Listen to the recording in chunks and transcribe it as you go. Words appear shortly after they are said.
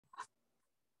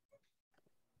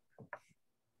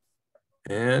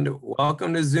And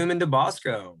welcome to Zoom Into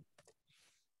Bosco.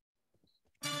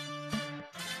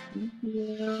 Thank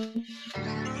you.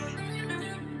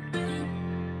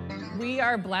 We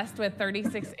are blessed with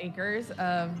 36 acres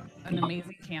of an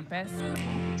amazing campus.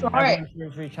 Everyone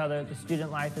cheers for each other. The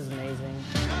student life is amazing.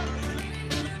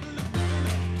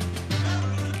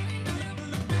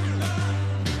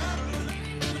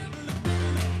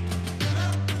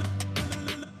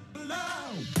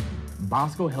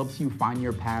 Bosco helps you find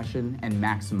your passion and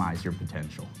maximize your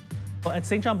potential. Well, at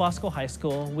St. John Bosco High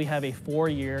School, we have a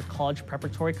 4-year college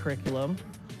preparatory curriculum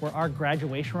where our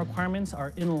graduation requirements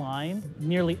are in line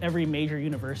nearly every major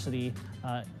university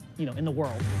in the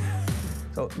world.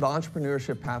 So the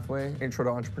entrepreneurship pathway, intro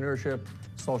to entrepreneurship,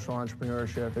 social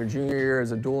entrepreneurship. Their junior year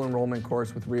is a dual enrollment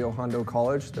course with Rio Hondo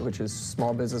College, which is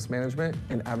small business management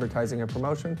and advertising and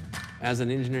promotion. As an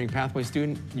engineering pathway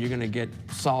student, you're going to get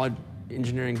solid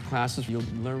engineering classes. You'll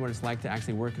learn what it's like to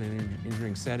actually work in an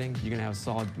engineering setting. You're going to have a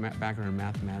solid background in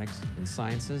mathematics and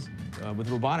sciences. With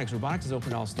robotics is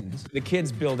open to all students. The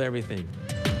kids build everything.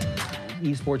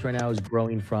 Esports right now is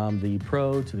growing from the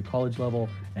pro to the college level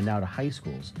and now to high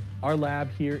schools. Our lab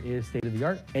here is state of the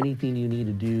art. Anything you need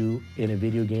to do in a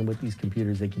video game with these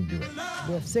computers, they can do it.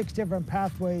 We have 6 different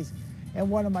pathways, and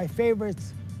one of my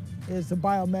favorites is the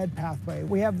biomed pathway.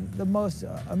 We have the most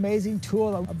amazing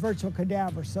tool, a virtual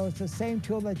cadaver. So it's the same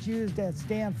tool that's used at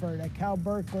Stanford, at Cal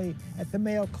Berkeley, at the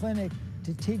Mayo Clinic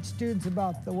to teach students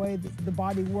about the way the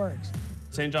body works.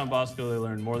 St. John Bosco, they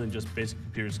learn more than just basic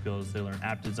computer skills. They learn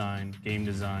app design, game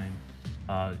design,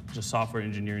 just software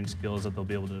engineering skills that they'll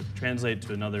be able to translate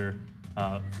to another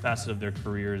facet of their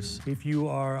careers. If you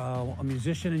are a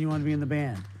musician and you want to be in the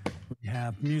band, we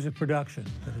have music production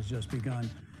that has just begun.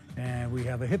 And we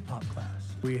have a hip hop class.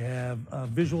 We have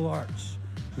visual arts.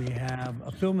 We have a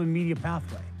film and media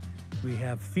pathway. We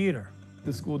have theater.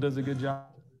 The school does a good job.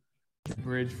 The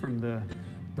bridge from the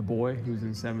boy who's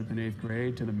in 7th and 8th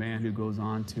grade to the man who goes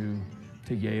on to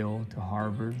Yale, to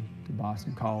Harvard, to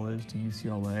Boston College, to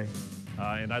UCLA.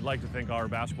 And I'd like to think our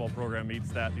basketball program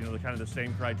meets that, the kind of the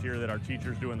same criteria that our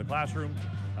teachers do in the classroom,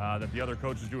 that the other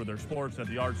coaches do with their sports, that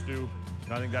the arts do.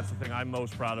 And I think that's the thing I'm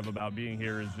most proud of about being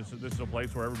here is just this is a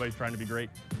place where everybody's trying to be great.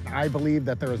 I believe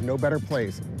that there is no better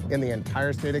place in the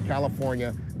entire state of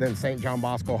California than St. John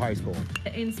Bosco High School.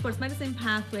 In sports medicine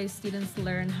pathway, students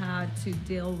learn how to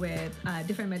deal with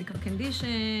different medical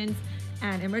conditions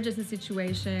and emergency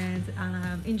situations,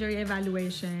 injury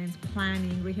evaluations,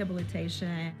 planning,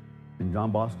 rehabilitation. And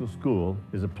John Bosco School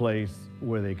is a place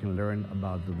where they can learn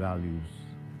about the values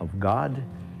of God,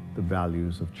 the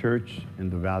values of church,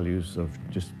 and the values of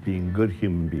just being good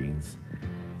human beings.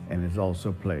 And it's also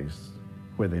a place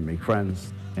where they make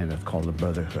friends, and it's called a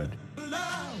brotherhood.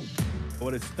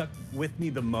 What has stuck with me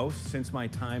the most since my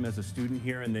time as a student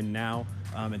here and then now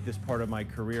at this part of my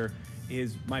career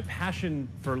is my passion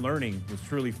for learning was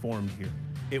truly formed here.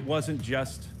 It wasn't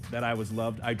just that I was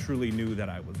loved, I truly knew that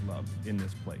I was loved in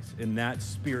this place. And that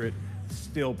spirit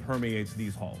still permeates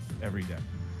these halls every day.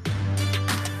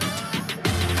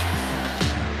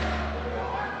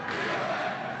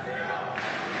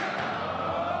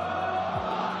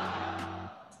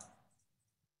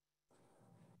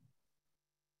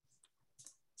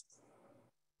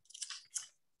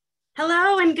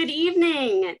 Hello and good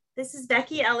evening. This is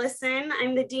Becky Ellison.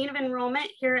 I'm the Dean of Enrollment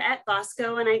here at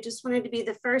Bosco, and I just wanted to be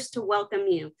the first to welcome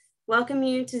you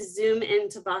to Zoom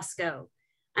Into Bosco.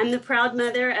 I'm the proud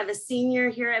mother of a senior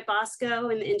here at Bosco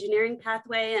in the engineering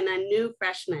pathway and a new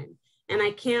freshman, and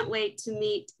I can't wait to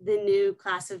meet the new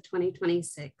class of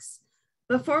 2026.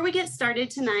 Before we get started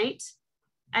tonight,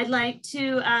 I'd like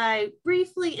to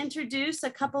briefly introduce a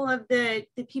couple of the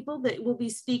people that will be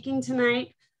speaking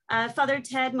tonight. Father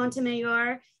Ted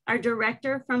Montemayor, our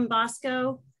director from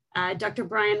Bosco, Dr.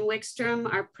 Brian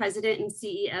Wickstrom, our president and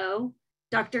CEO,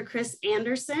 Dr. Chris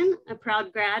Anderson, a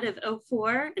proud grad of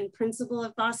 04 and principal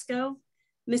of Bosco,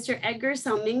 Mr. Edgar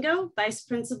Salmingo, vice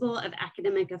principal of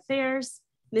academic affairs,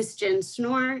 Ms. Jen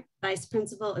Snor, vice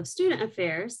principal of student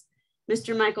affairs,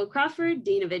 Mr. Michael Crawford,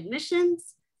 dean of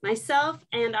admissions, myself,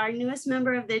 and our newest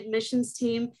member of the admissions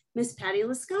team, Ms. Patty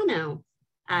Lascano,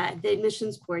 the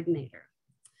admissions coordinator.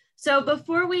 So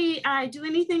before we do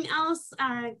anything else,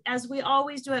 as we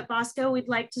always do at Bosco, we'd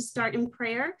like to start in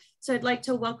prayer. So I'd like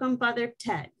to welcome Father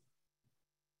Ted.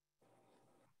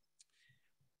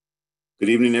 Good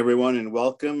evening, everyone, and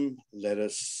welcome. Let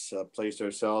us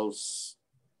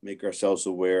make ourselves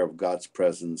aware of God's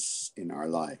presence in our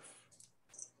life.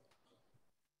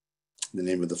 In the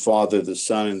name of the Father, the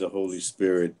Son, and the Holy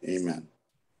Spirit, amen.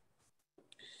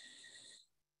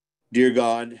 Dear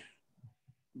God,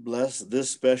 bless this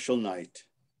special night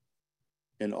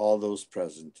and all those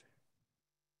present.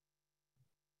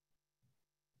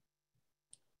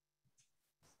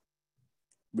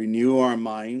 Renew our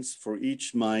minds. For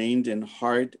each mind and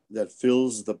heart that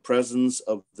fills the presence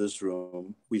of this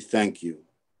room, we thank you.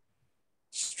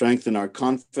 Strengthen our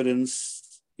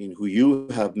confidence in who you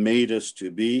have made us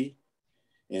to be,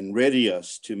 and ready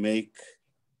us to make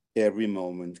every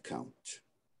moment count.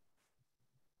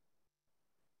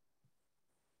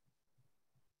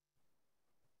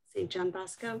 St. John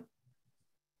Bosco.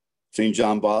 St.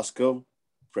 John Bosco,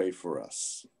 pray for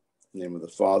us. In the name of the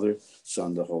Father,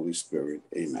 Son, the Holy Spirit.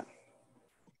 Amen.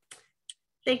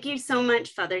 Thank you so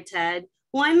much, Father Ted.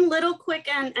 One little quick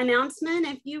announcement,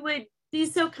 if you would be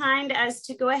so kind as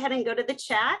to go ahead and go to the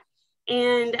chat,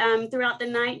 and throughout the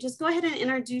night, just go ahead and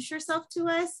introduce yourself to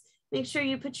us. Make sure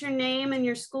you put your name and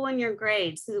your school and your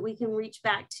grade so that we can reach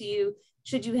back to you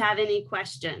should you have any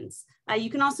questions. You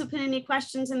can also put any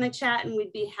questions in the chat, and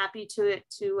we'd be happy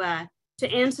to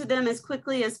answer them as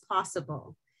quickly as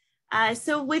possible.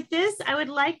 So with this, I would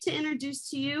like to introduce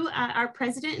to you our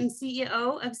president and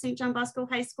CEO of St. John Bosco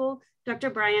High School, Dr.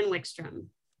 Brian Wickstrom.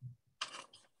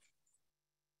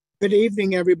 Good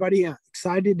evening, everybody.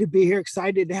 Excited to be here,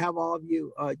 excited to have all of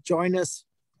you join us.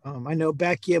 I know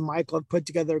Becky and Michael have put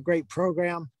together a great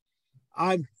program.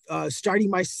 I'm starting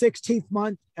my 16th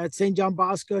month at St. John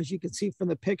Bosco. As you can see from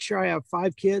the picture, I have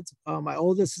 5 kids. My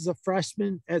oldest is a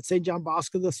freshman at St. John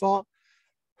Bosco this fall,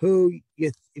 who,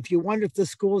 if you wonder if the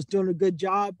school is doing a good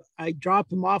job, I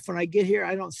drop him off when I get here.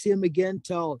 I don't see him again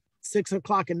till 6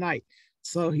 o'clock at night.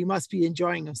 So he must be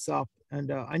enjoying himself. And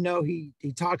I know he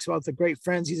talks about the great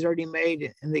friends he's already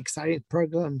made and the exciting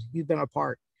programs he's been a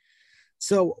part.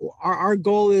 So our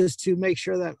goal is to make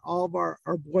sure that all of our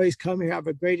boys come here, have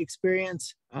a great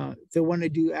experience. If they want to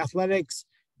do athletics,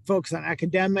 focus on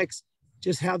academics,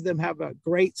 just have them have a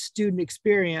great student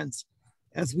experience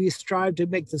as we strive to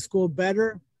make the school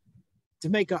better, to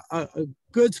make a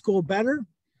good school better,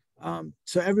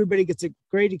 so everybody gets a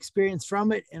great experience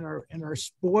from it, and our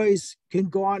boys can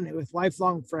go on with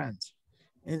lifelong friends.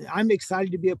 And I'm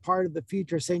excited to be a part of the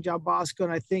future of St. John Bosco,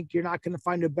 and I think you're not going to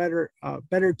find a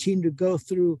better team to go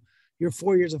through your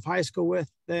 4 years of high school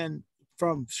with than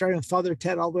from starting with Father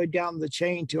Ted all the way down the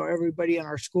chain to everybody in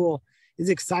our school is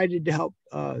excited to help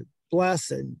bless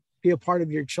and be a part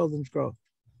of your children's growth.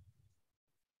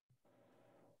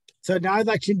 So now I'd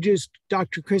like to introduce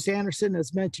Dr. Chris Anderson.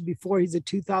 As mentioned before, he's a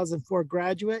 2004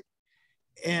 graduate,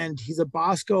 and he's a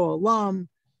Bosco alum,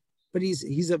 but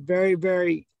he's a very,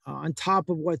 very on top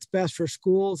of what's best for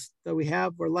schools that we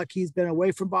have. We're lucky he's been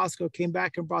away from Bosco, came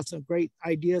back and brought some great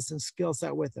ideas and skill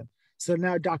set with him. So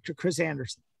now Dr. Chris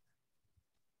Anderson.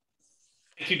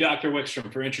 Thank you, Dr.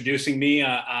 Wickstrom, for introducing me.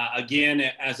 Again,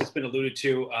 as it's been alluded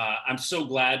to, I'm so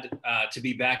glad to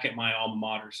be back at my alma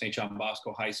mater, St. John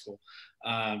Bosco High School.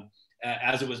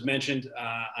 As it was mentioned,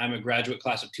 I'm a graduate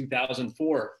class of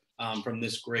 2004 from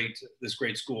this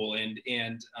great school.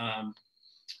 And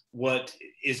what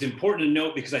is important to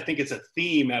note, because I think it's a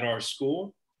theme at our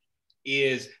school,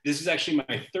 is this is actually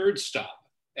my 3rd stop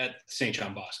at St.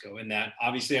 John Bosco, and that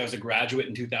obviously I was a graduate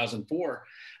in 2004.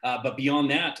 But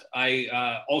beyond that,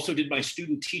 I also did my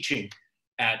student teaching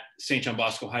at St. John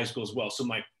Bosco High School as well. So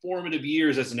my formative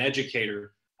years as an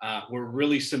educator were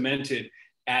really cemented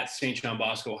at St. John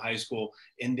Bosco High School.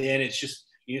 And then it's just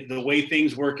the way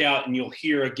things work out, and you'll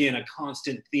hear again a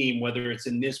constant theme, whether it's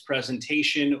in this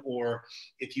presentation or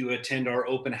if you attend our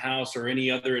open house or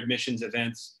any other admissions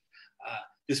events,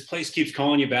 this place keeps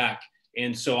calling you back.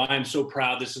 And so I'm so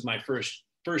proud. This is my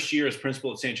first year as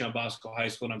principal at St. John Bosco High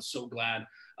School, and I'm so glad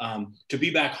to be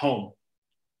back home.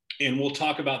 And we'll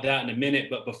talk about that in a minute.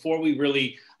 But before we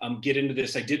really get into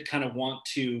this, I did kind of want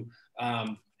to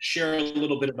share a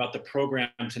little bit about the program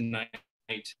tonight,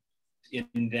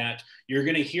 in that you're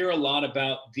going to hear a lot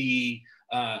about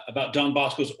about Don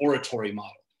Bosco's oratory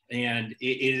model. And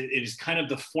it is kind of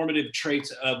the formative traits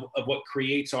of what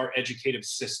creates our educative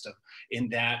system, in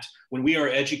that when we are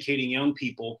educating young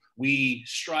people, we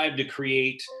strive to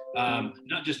create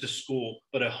not just a school,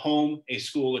 but a home, a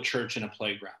school, a church, and a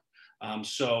playground.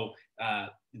 So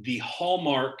the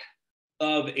hallmark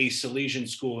of a Salesian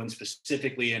school, and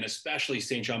specifically and especially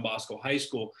St. John Bosco High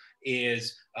School,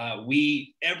 is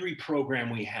every program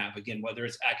we have, again, whether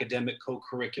it's academic,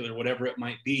 co-curricular, whatever it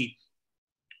might be,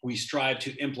 we strive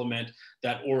to implement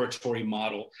that oratory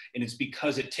model. And it's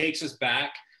because it takes us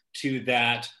back to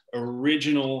that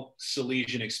original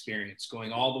Salesian experience,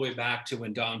 going all the way back to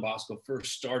when Don Bosco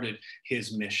first started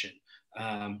his mission.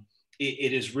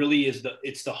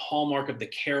 It's the hallmark of the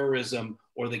charism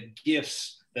or the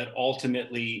gifts that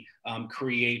ultimately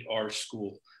create our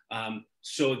school.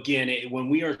 So again, when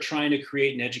we are trying to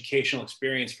create an educational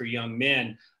experience for young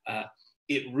men,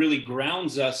 it really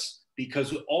grounds us,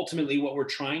 because ultimately what we're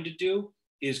trying to do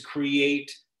is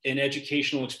create an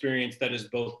educational experience that is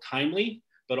both timely,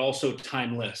 but also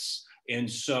timeless. And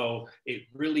so it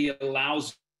really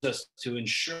allows us to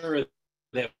ensure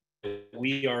that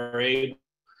we are able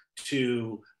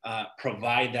to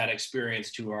provide that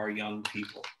experience to our young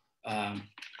people.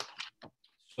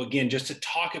 So again, just to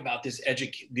talk about this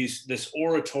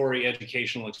oratory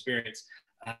educational experience,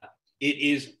 it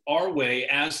is our way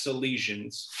as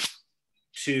Salesians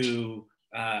to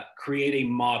create a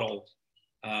model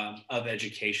of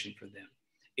education for them.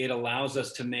 It allows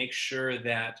us to make sure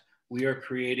that we are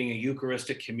creating a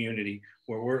Eucharistic community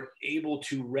where we're able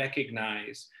to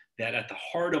recognize that at the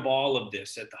heart of all of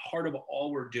this, at the heart of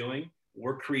all we're doing,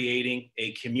 we're creating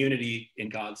a community in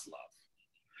God's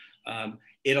love.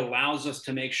 It allows us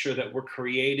to make sure that we're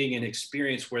creating an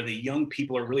experience where the young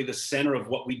people are really the center of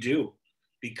what we do,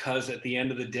 because at the end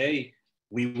of the day,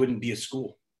 we wouldn't be a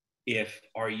school if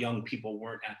our young people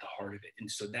weren't at the heart of it. And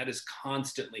so that is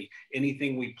constantly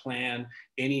anything we plan,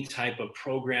 any type of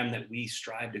program that we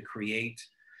strive to create,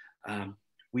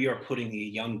 we are putting the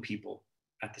young people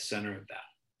at the center of that.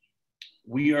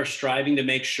 We are striving to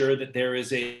make sure that there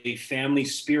is a family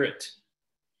spirit,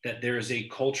 that there is a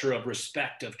culture of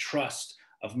respect, of trust,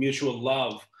 of mutual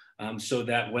love, so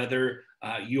that whether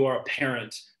you are a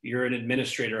parent, you're an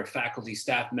administrator, a faculty,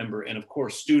 staff member, and of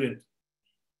course, student,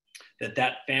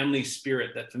 that family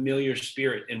spirit, that familiar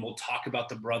spirit, and we'll talk about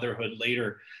the brotherhood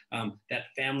later, that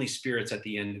family spirit's at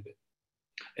the end of it.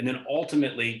 And then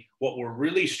ultimately, what we're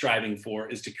really striving for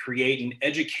is to create an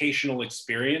educational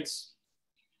experience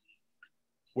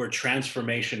where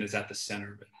transformation is at the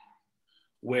center of it.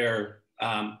 Where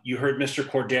you heard Mr.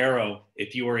 Cordero,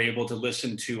 if you were able to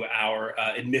listen to our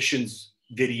admissions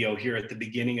video here at the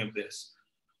beginning of this,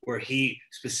 where he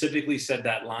specifically said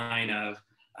that line of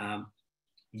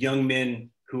young men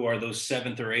who are those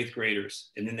 7th or 8th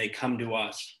graders, and then they come to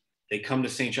us, they come to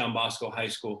St. John Bosco High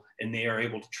School, and they are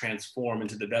able to transform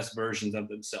into the best versions of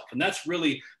themselves. And that's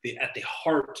really at the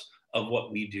heart of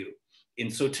what we do.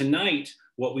 And so tonight,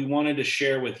 what we wanted to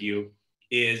share with you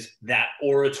is that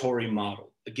oratory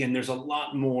model. Again, there's a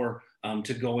lot more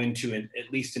to go into,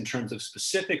 at least in terms of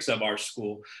specifics of our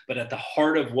school, but at the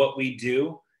heart of what we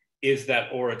do is that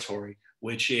oratory,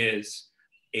 which is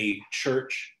a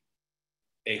church,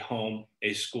 a home,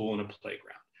 a school, and a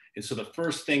playground. And so the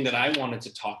first thing that I wanted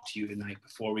to talk to you tonight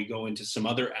before we go into some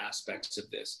other aspects of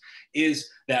this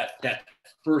is that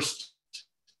first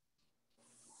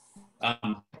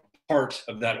part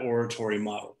of that oratory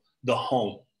model, the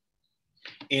home.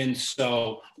 And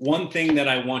so one thing that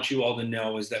I want you all to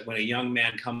know is that when a young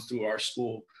man comes through our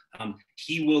school,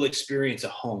 he will experience a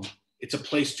home. It's a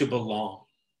place to belong,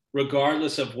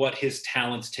 regardless of what his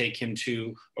talents take him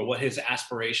to or what his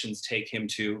aspirations take him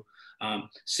to.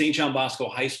 St. John Bosco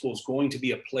High School is going to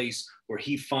be a place where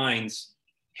he finds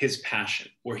his passion,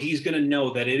 where he's going to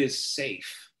know that it is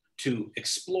safe to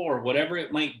explore whatever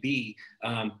it might be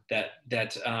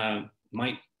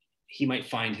he might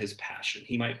find his passion.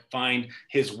 He might find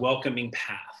his welcoming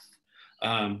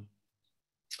path.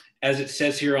 As it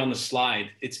says here on the slide,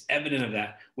 it's evident of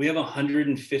that. We have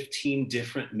 115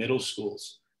 different middle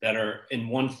schools that are in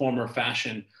one form or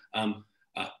fashion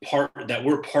that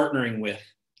we're partnering with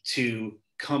to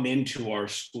come into our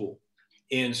school.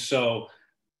 And so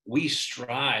we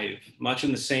strive, much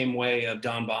in the same way of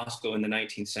Don Bosco in the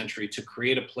 19th century, to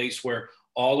create a place where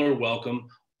all are welcome,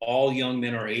 all young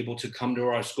men are able to come to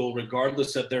our school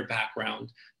regardless of their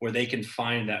background, where they can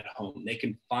find that home. They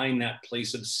can find that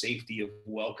place of safety, of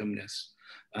welcomeness.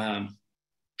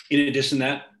 In addition to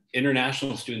that,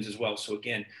 international students as well. So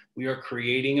again, we are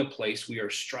creating a place, we are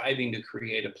striving to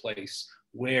create a place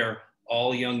where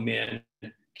all young men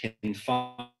can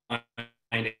find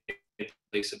a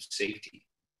place of safety.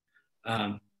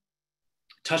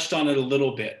 Touched on it a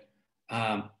little bit,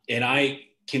 and I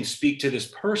can speak to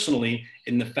this personally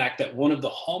in the fact that one of the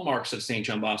hallmarks of St.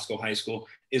 John Bosco High School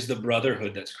is the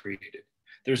brotherhood that's created.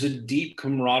 There's a deep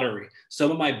camaraderie.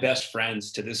 Some of my best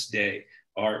friends to this day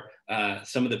are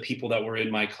some of the people that were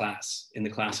in my class, in the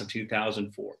class of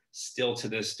 2004, still to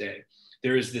this day.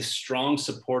 There is this strong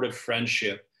supportive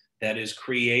friendship that is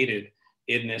created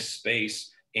in this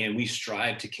space, and we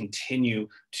strive to continue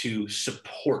to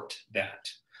support that.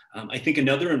 I think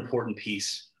another important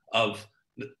piece of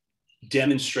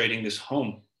demonstrating this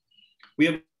home, we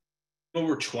have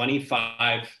over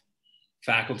 25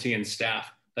 faculty and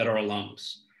staff that are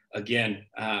alums. Again,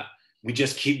 we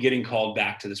just keep getting called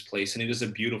back to this place, and it is a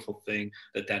beautiful thing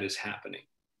that that is happening.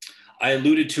 I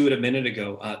alluded to it a minute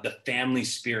ago, the family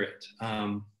spirit.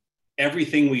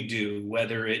 everything we do,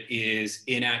 whether it is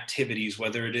in activities,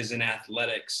 whether it is in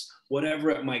athletics, whatever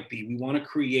it might be, we want to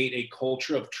create a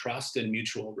culture of trust and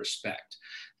mutual respect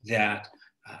that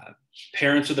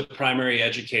parents are the primary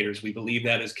educators. We believe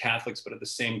that as Catholics, but at the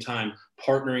same time,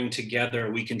 partnering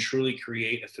together, we can truly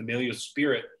create a familial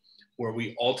spirit where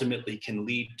we ultimately can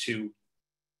lead to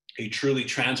a truly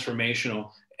transformational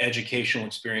educational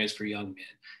experience for young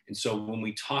men. And so when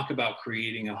we talk about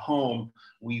creating a home,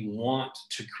 we want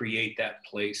to create that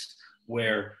place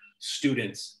where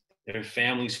students, their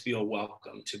families feel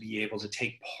welcome to be able to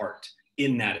take part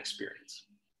in that experience.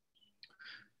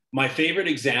 My favorite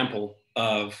example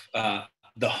of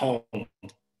the home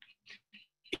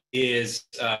is,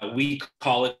 we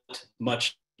call it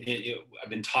much, I've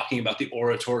been talking about the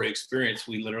oratory experience.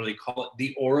 We literally call it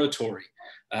the oratory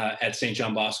at St.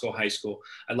 John Bosco High School.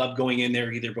 I love going in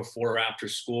there either before or after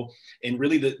school. And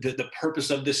really the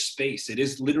purpose of this space, it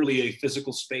is literally a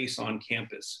physical space on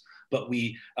campus, but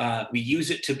we use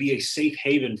it to be a safe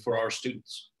haven for our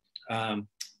students.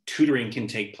 Tutoring can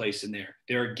take place in there.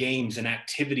 There are games and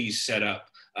activities set up.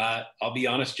 I'll be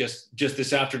honest, just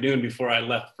this afternoon before I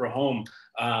left for home,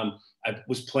 I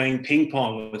was playing ping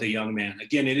pong with a young man.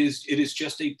 Again, it is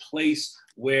just a place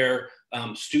where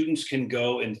students can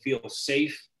go and feel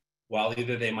safe while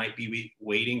either they might be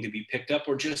waiting to be picked up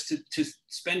or just to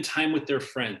spend time with their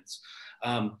friends.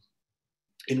 And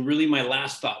really my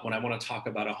last thought when I want to talk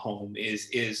about a home is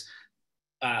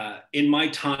in my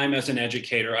time as an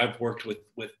educator, I've worked with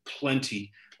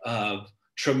plenty of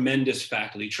tremendous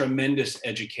faculty, tremendous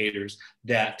educators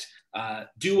that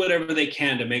do whatever they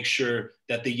can to make sure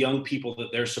that the young people that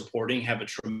they're supporting have a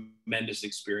tremendous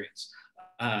experience.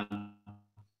 Not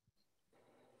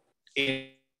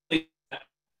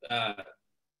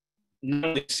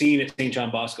only seen at St.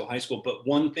 John Bosco High School, but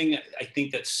one thing I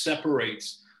think that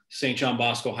separates St. John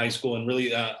Bosco High School and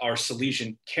really our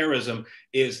Salesian charism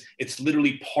is it's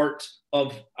literally part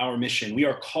of our mission. We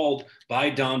are called by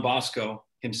Don Bosco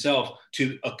himself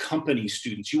to accompany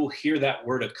students. You will hear that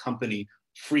word accompany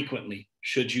frequently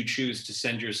should you choose to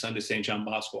send your son to St. John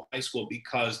Bosco High School,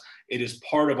 because it is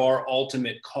part of our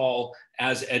ultimate call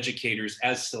as educators,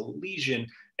 as Salesian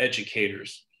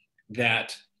educators,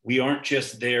 that we aren't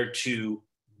just there to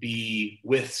be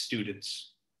with students.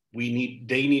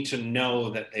 They need to know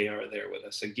that they are there with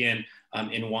us. Again,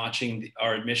 in watching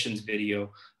our admissions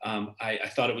video, I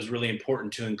thought it was really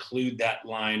important to include that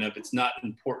line of, it's not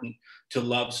important to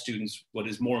love students. What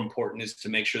is more important is to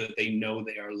make sure that they know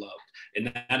they are loved.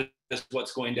 And that is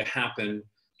what's going to happen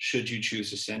should you choose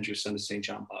to send your son to St.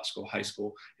 John Bosco High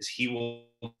School, is he will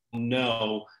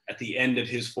know at the end of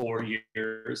his 4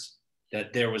 years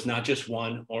that there was not just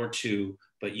one or two,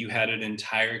 but you had an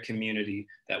entire community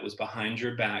that was behind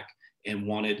your back and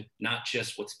wanted not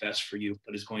just what's best for you,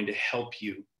 but is going to help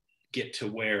you get to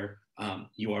where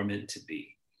you are meant to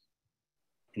be.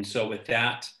 And so with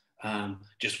that,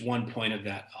 just one point of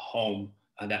that home,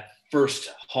 that first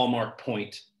hallmark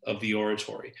point of the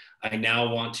oratory. I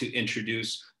now want to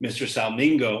introduce Mr.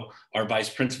 Salmingo, our Vice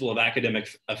Principal of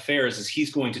Academic Affairs, as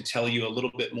he's going to tell you a little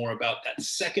bit more about that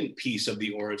second piece of the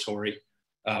oratory,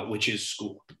 which is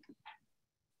school.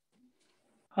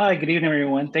 Hi, good evening,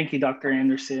 everyone. Thank you, Dr.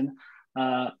 Anderson.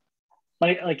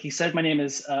 Like you said, my name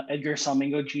is Edgar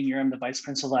Salmingo Jr. I'm the Vice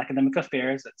Principal of Academic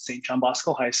Affairs at St. John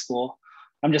Bosco High School.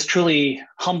 I'm just truly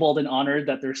humbled and honored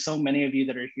that there's so many of you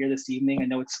that are here this evening. I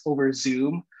know it's over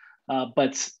Zoom,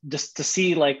 but just to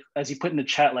see, like, as you put in the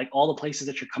chat, like all the places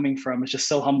that you're coming from, it's just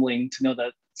so humbling to know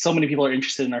that so many people are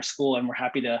interested in our school, and we're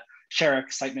happy to share our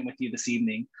excitement with you this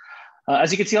evening.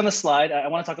 As you can see on the slide, I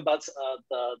want to talk about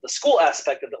the school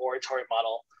aspect of the oratory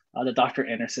model that Dr.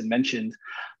 Anderson mentioned.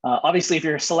 Obviously, if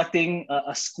you're selecting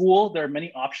a school, there are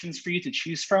many options for you to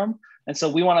choose from. And so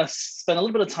we want to spend a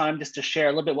little bit of time just to share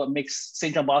a little bit what makes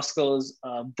St. John Bosco's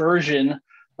version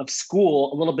of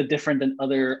school a little bit different than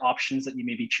other options that you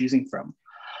may be choosing from.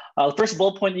 The first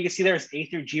bullet point you can see there is A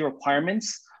through G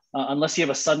requirements. Unless you have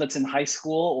a son that's in high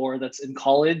school or that's in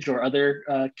college or other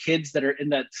kids that are in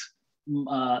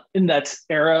that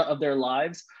era of their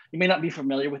lives, you may not be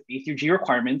familiar with A through G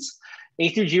requirements. A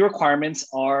through G requirements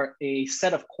are a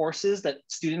set of courses that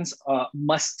students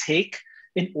must take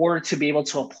in order to be able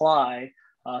to apply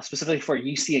specifically for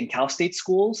UC and Cal State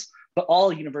schools, but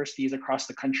all universities across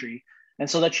the country. And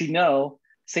so that you know,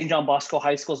 St. John Bosco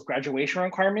High School's graduation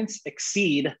requirements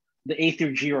exceed the A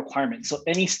through G requirements. So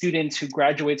any student who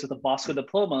graduates with a Bosco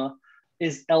diploma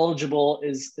is eligible,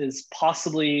 is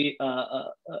possibly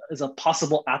is a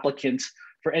possible applicant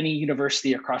for any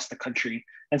university across the country.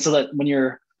 And so that when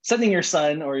you're sending your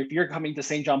son, or if you're coming to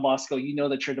St. John Bosco, you know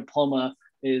that your diploma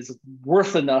is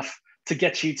worth enough to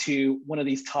get you to one of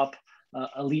these top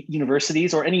elite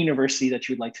universities or any university that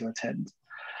you would like to attend.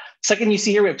 Second, you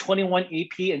see here we have 21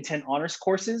 AP and 10 honors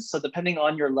courses. So depending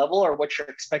on your level or what you're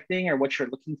expecting or what you're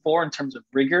looking for in terms of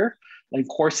rigor and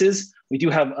courses, we do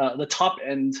have the top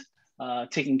end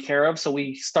taken care of. So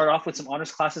we start off with some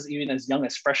honors classes even as young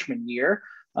as freshman year.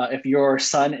 If your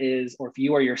son is, or if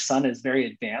you or your son is very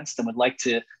advanced and would like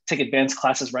to take advanced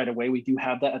classes right away, we do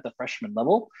have that at the freshman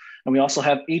level. And we also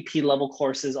have AP level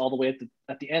courses all the way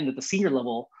at the end at the senior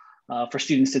level for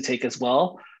students to take as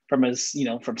well.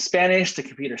 From Spanish to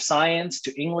computer science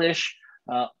to English,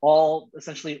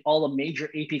 essentially all the major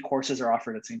AP courses are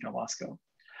offered at St. John Bosco.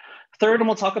 Third, and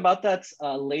we'll talk about that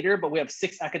later, but we have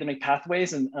 6 academic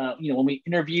pathways. And when we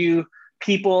interview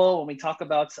people, when we talk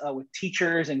about with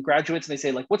teachers and graduates, and they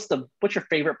say like, what's your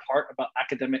favorite part about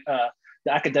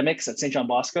the academics at St. John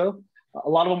Bosco? A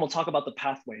lot of them will talk about the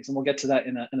pathways, and we'll get to that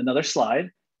in another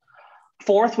slide.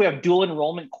 Fourth, we have dual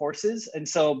enrollment courses. And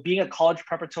so being a college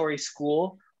preparatory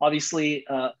school, obviously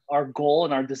our goal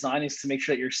and our design is to make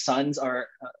sure that your sons are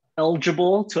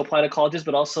eligible to apply to colleges,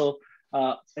 but also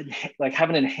have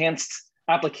an enhanced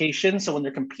application. So when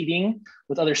they're competing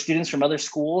with other students from other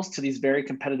schools to these very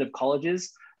competitive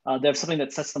colleges, they have something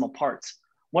that sets them apart.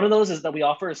 One of those is that we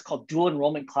offer is called dual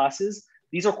enrollment classes.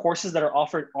 These are courses that are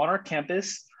offered on our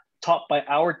campus, taught by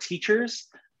our teachers,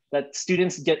 that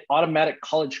students get automatic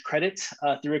college credit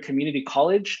through a community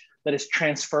college that is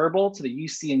transferable to the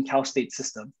UC and Cal State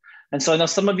system. And so I know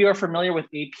some of you are familiar with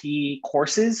AP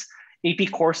courses. AP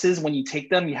courses, when you take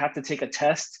them, you have to take a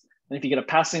test. And if you get a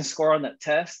passing score on that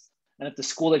test, and if the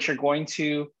school that you're going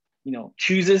to,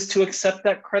 chooses to accept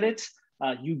that credit,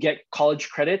 you get college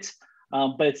credit.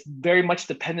 But it's very much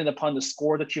dependent upon the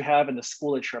score that you have and the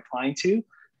school that you're applying to.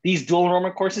 These dual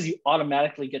enrollment courses, you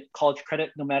automatically get college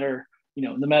credit no matter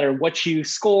what you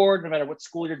scored, no matter what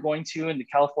school you're going to in the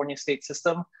California state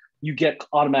system, you get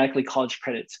automatically college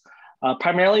credits.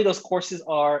 Primarily, those courses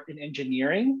are in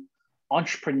engineering,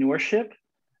 entrepreneurship,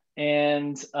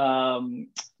 and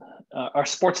our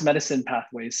sports medicine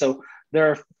pathways. So there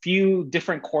are a few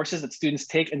different courses that students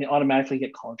take and they automatically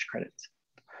get college credits.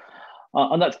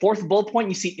 On that fourth bullet point,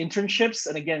 you see internships.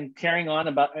 And again, carrying on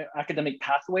about academic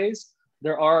pathways,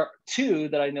 there are 2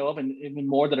 that I know of and even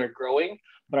more that are growing,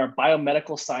 but our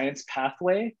biomedical science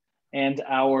pathway and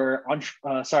our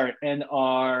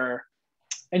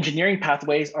engineering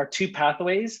pathways are 2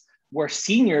 pathways where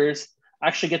seniors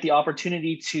actually get the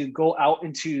opportunity to go out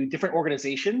into different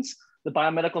organizations. The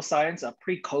biomedical science,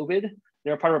 pre-COVID,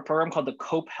 they're part of a program called the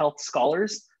Cope Health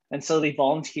Scholars. And so they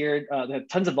volunteered, they had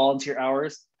tons of volunteer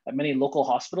hours at many local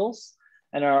hospitals.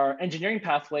 And our engineering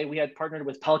pathway, we had partnered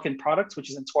with Pelican Products, which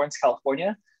is in Torrance,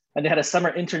 California. And they had a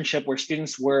summer internship where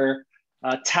students were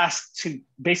tasked to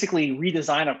basically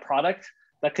redesign a product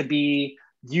that could be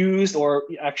used or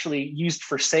actually used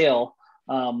for sale.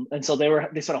 And so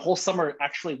they spent a whole summer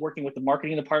actually working with the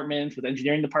marketing department, with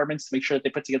engineering departments to make sure that they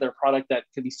put together a product that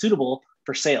could be suitable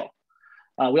for sale.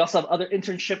 We also have other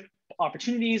internship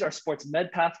opportunities. Our sports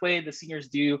med pathway, the seniors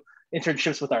do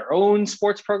internships with our own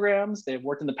sports programs. They've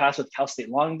worked in the past with Cal State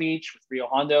Long Beach, with Rio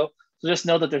Hondo. So just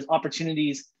know that there's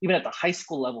opportunities even at the high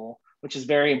school level, which is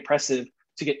very impressive,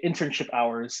 to get internship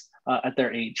hours at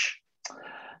their age.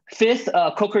 Fifth,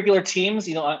 co-curricular teams.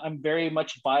 I'm very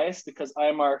much biased because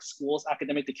I'm our school's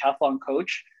academic decathlon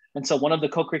coach. And so one of the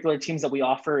co-curricular teams that we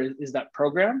offer is that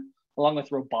program, along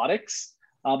with robotics.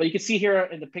 But you can see here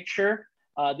in the picture,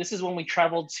 this is when we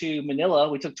traveled to Manila.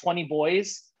 We took 20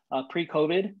 boys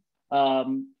pre-COVID.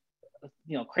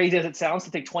 Crazy as it sounds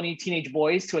to take 20 teenage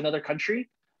boys to another country,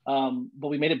 but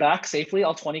we made it back safely.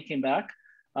 All 20 came back.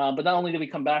 But not only did we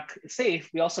come back safe,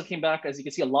 we also came back, as you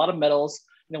can see, a lot of medals.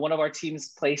 One of our teams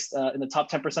placed in the top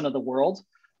 10% of the world.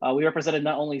 We represented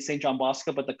not only St. John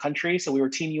Bosco, but the country. So we were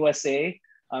Team USA,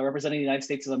 representing the United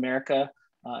States of America.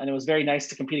 And it was very nice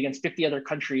to compete against 50 other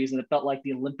countries. And it felt like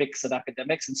the Olympics of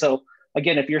academics. And so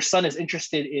again, if your son is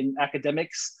interested in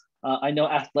academics, I know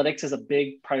athletics is a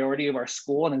big priority of our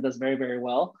school and it does very, very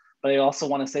well. But I also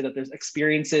want to say that there's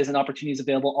experiences and opportunities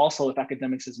available also if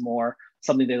academics is more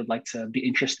something they would like to be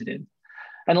interested in.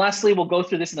 And lastly, we'll go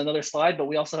through this in another slide, but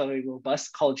we also have a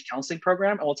robust college counseling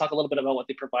program, and we'll talk a little bit about what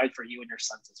they provide for you and your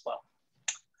sons as well.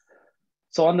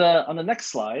 So on the next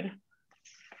slide,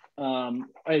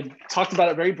 I talked about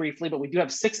it very briefly, but we do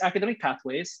have 6 academic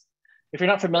pathways. If you're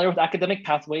not familiar with academic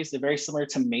pathways, they're very similar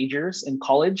to majors in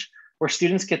college, where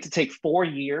students get to take 4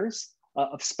 years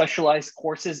of specialized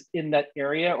courses in that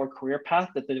area or career path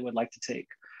that they would like to take.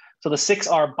 So the 6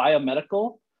 are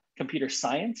biomedical, computer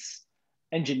science,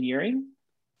 engineering,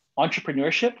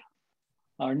 entrepreneurship,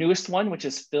 our newest one, which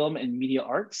is film and media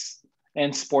arts,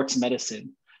 and sports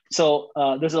medicine. So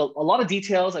there's a lot of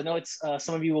details. I know it's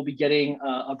some of you will be getting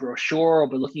a brochure or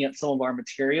be looking at some of our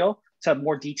material to have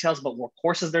more details about what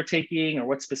courses they're taking or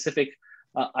what specific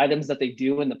items that they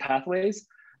do in the pathways.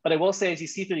 But I will say, as you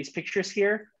see through these pictures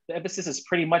here, the emphasis is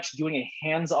pretty much doing a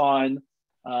hands-on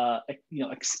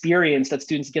experience that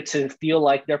students get to feel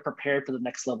like they're prepared for the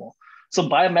next level. So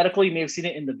biomedical, you may have seen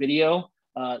it in the video,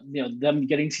 them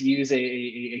getting to use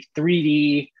a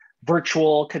 3D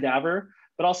virtual cadaver,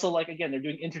 but also like, again, they're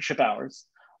doing internship hours.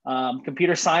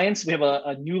 Computer science, we have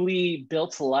a newly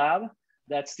built lab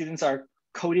that students are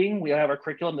coding. We have our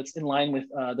curriculum that's in line with,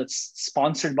 that's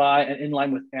sponsored by and in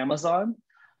line with Amazon.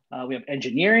 We have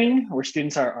engineering, where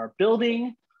students are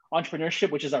building.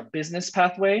 Entrepreneurship, which is our business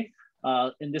pathway.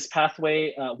 In this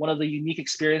pathway, one of the unique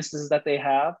experiences that they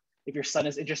have, if your son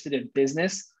is interested in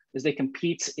business, is they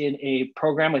compete in a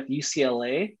program with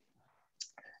UCLA.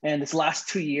 And this last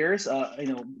 2 years,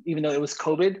 even though it was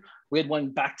COVID, we had won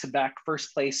back-to-back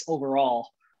first place overall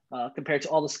compared to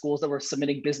all the schools that were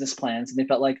submitting business plans. And they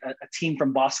felt like a team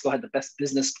from Bosco had the best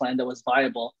business plan that was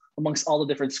viable amongst all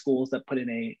the different schools that put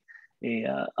in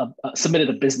submitted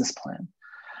a business plan.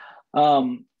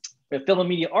 We have film and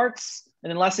media arts, and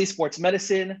then lastly, sports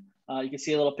medicine. You can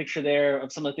see a little picture there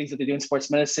of some of the things that they do in sports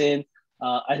medicine.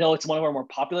 I know it's one of our more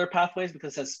popular pathways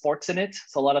because it has sports in it.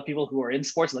 So a lot of people who are in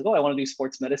sports are like, oh, I want to do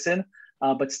sports medicine.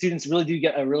 But students really do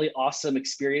get a really awesome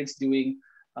experience doing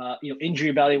injury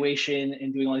evaluation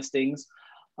and doing all these things.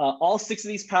 All 6 of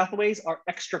these pathways are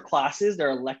extra classes,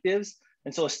 they're electives.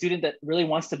 And so a student that really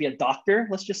wants to be a doctor,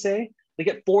 let's just say, they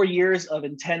get 4 years of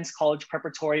intense college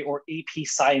preparatory or AP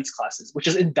science classes, which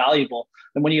is invaluable.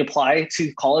 And when you apply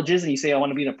to colleges and you say, I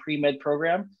want to be in a pre-med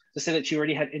program, to say that you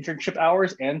already had internship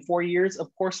hours and 4 years of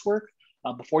coursework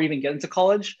before you even get into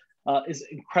college is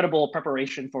incredible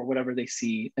preparation for whatever they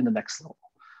see in the next level.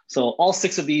 So all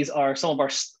 6 of these are some of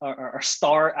our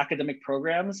star academic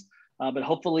programs, but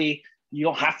hopefully you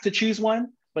don't have to choose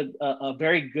one, but a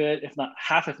very good, if not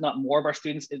half, if not more of our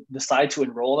students decide to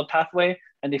enroll in a pathway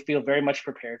and they feel very much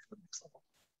prepared for the next level.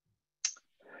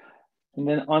 And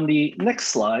then on the next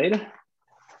slide,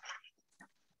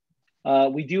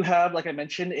 we do have, like I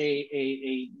mentioned,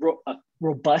 a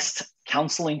robust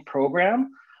counseling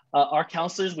program. Our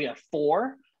counselors, we have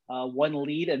 4, 1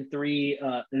 lead and 3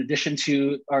 in addition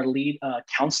to our lead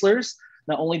counselors.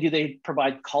 Not only do they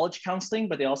provide college counseling,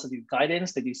 but they also do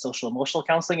guidance, they do social emotional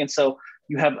counseling. And so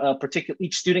you have a particular,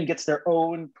 each student gets their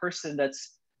own person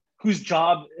whose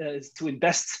job is to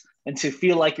invest and to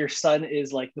feel like your son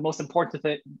is like the most important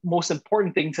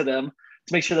thing to them,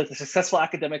 to make sure that they're successful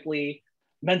academically,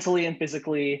 mentally and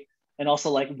physically, and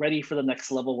also like ready for the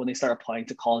next level when they start applying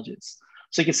to colleges.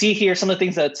 So you can see here some of the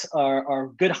things that are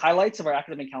good highlights of our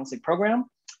academic counseling program.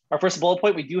 Our first bullet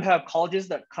point, we do have colleges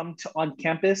that come on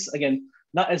campus. Again,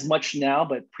 not as much now,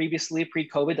 but previously,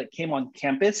 pre-COVID, that came on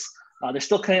campus. They're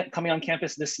still coming on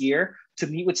campus this year to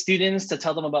meet with students, to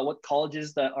tell them about what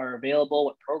colleges that are available,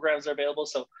 what programs are available.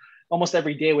 So almost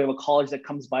every day we have a college that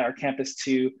comes by our campus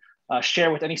to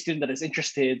share with any student that is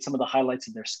interested some of the highlights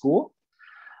of their school.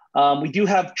 We do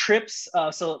have trips,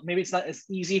 so maybe it's not as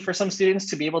easy for some students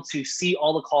to be able to see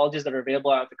all the colleges that are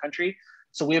available out of the country.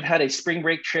 So we have had a spring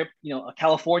break trip, a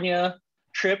California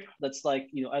trip that's like,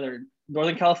 either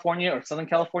Northern California or Southern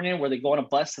California, where they go on a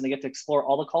bus and they get to explore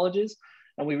all the colleges.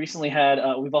 And we recently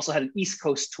we've also had an East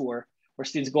Coast tour where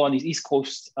students go on these East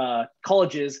Coast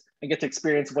colleges and get to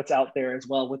experience what's out there as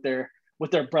well with their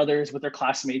brothers, with their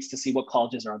classmates, to see what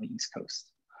colleges are on the East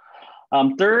Coast.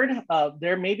 Third,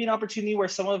 there may be an opportunity where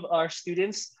some of our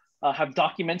students have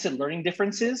documented learning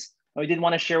differences. We did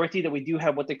want to share with you that we do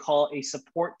have what they call a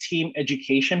support team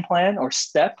education plan, or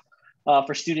STEP,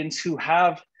 for students who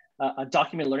have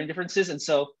documented learning differences. And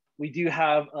so we do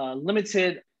have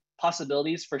limited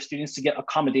possibilities for students to get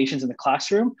accommodations in the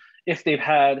classroom if they've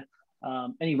had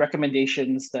any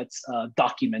recommendations that's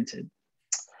documented.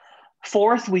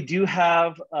 Fourth, we do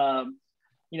have,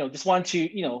 just want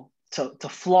to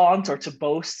flaunt or to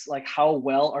boast like how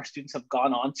well our students have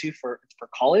gone on to for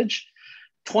college.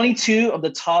 22 of the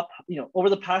top, over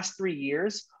the past 3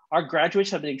 years, our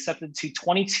graduates have been accepted to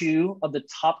 22 of the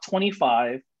top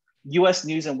 25 US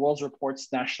News and World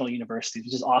Report's national universities,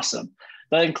 which is awesome.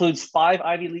 That includes 5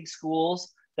 Ivy League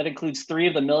schools. That includes 3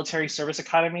 of the military service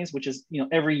academies, which is,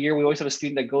 every year we always have a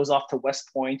student that goes off to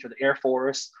West Point or the Air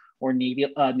Force or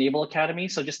Naval Academy.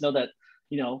 So just know that,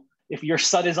 if your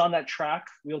son is on that track,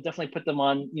 we'll definitely put them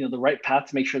on, the right path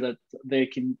to make sure that they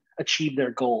can achieve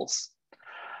their goals.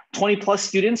 20+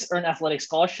 students earn athletic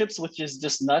scholarships, which is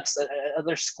just nuts. At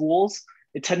other schools,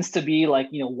 it tends to be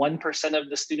like, 1% of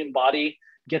the student body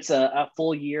gets a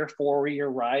full year, 4-year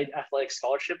ride athletic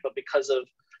scholarship. But because of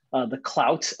the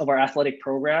clout of our athletic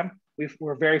program,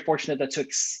 we're very fortunate that to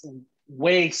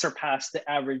way surpass the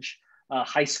average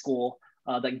high school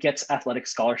that gets athletic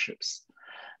scholarships.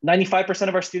 95%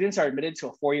 of our students are admitted to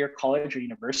a four-year college or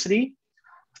university.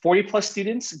 40 plus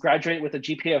students graduate with a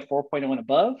GPA of 4.0 and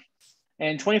above.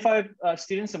 And 25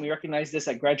 students, and we recognize this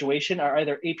at graduation, are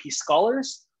either AP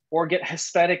scholars or get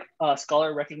Hispanic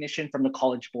scholar recognition from the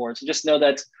college board. So just know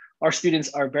that our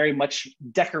students are very much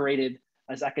decorated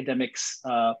as academics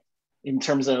in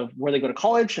terms of where they go to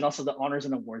college and also the honors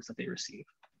and awards that they receive.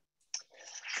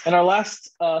 And our last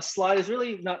slide is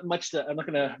really not much I'm not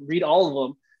gonna read all of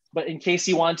them, but in case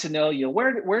you want to know,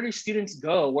 where do students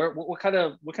go? What kind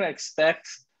of expect?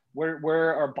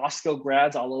 Where are Bosco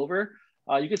grads all over?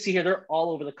 You can see here, they're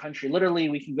all over the country. Literally,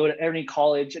 we can go to any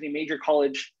college, any major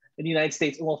college in the United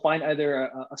States, and we'll find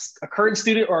either a current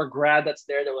student or a grad that's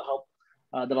there that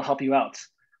will help you out.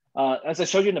 As I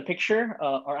showed you in the picture,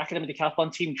 our academic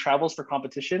decathlon team travels for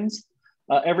competitions.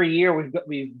 Every year,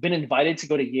 we've been invited to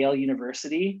go to Yale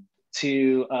University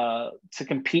to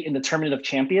compete in the Tournament of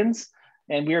Champions.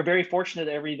 And we are very fortunate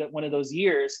that every one of those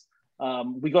years,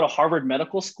 we go to Harvard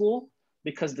Medical School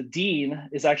because the dean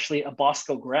is actually a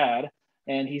Bosco grad.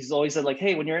 And he's always said, like,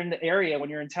 hey, when you're in the area, when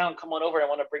you're in town, come on over. I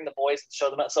want to bring the boys and show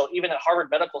them out. So even at Harvard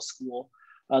Medical School,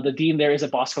 the dean there is a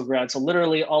Bosco grad. So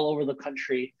literally all over the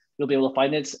country, you'll be able to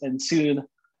find it. And soon,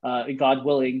 God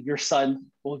willing, your son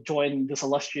will join this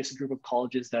illustrious group of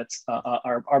colleges that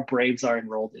our Braves are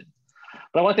enrolled in.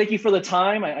 But I want to thank you for the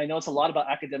time. I know it's a lot about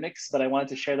academics, but I wanted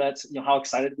to share that, how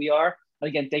excited we are. And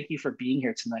again, thank you for being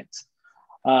here tonight.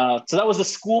 So that was the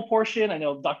school portion. I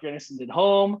know Dr. Anderson did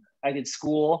home, I did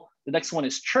school. The next one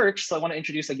is church. So I want to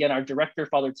introduce again our director,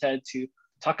 Father Ted, to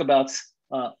talk about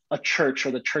a church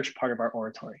or the church part of our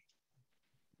oratory.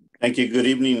 Thank you. Good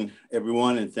evening,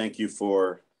 everyone, and thank you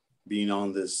for being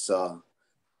on this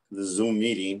the Zoom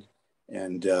meeting.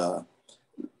 And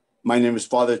my name is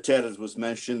Father Ted, as was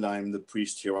mentioned. I'm the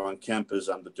priest here on campus.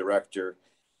 I'm the director.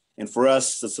 And for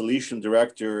us, the Salesian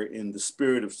director, in the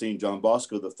spirit of St. John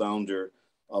Bosco, the founder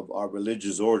of our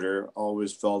religious order,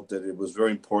 always felt that it was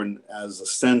very important as a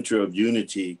center of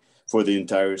unity for the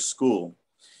entire school.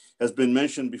 As been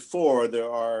mentioned before,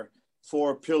 there are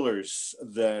 4 pillars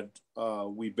that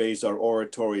we base our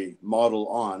oratory model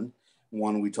on.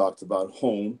 One, we talked about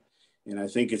home. And I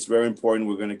think it's very important.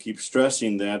 We're going to keep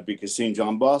stressing that because St.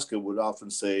 John Bosco would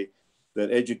often say that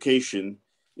education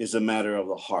is a matter of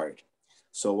the heart.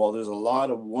 So while there's a lot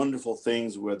of wonderful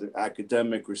things, whether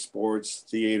academic or sports,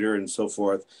 theater, and so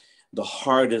forth, the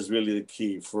heart is really the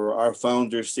key. For our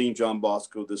founder, St. John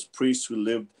Bosco, this priest who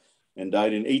lived and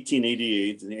died in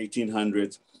 1888, in the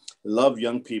 1800s, loved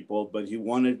young people, but he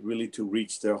wanted really to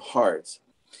reach their hearts.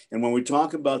 And when we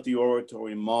talk about the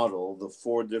oratory model, the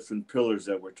 4 different pillars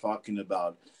that we're talking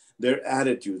about, they're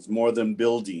attitudes more than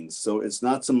buildings. So it's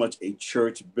not so much a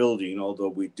church building, although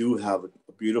we do have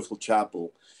a beautiful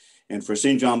chapel. And for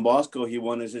St. John Bosco, he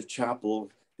wanted his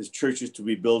chapel, his churches to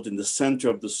be built in the center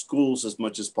of the schools as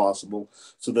much as possible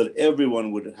so that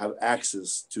everyone would have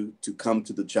access to come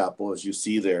to the chapel, as you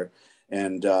see there,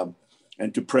 and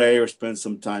to pray or spend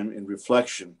some time in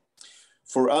reflection.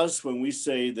 For us, when we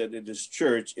say that it is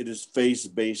church, it is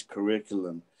faith-based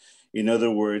curriculum. In other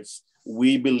words,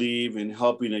 we believe in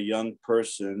helping a young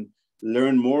person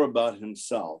learn more about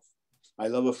himself. I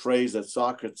love a phrase that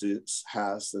Socrates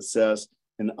has that says,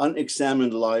 an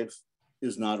unexamined life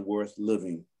is not worth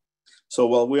living. So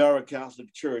while we are a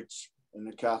Catholic church and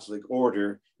a Catholic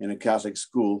order and a Catholic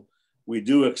school, we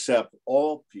do accept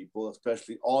all people,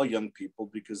 especially all young people,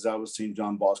 because that was St.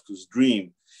 John Bosco's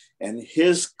dream. And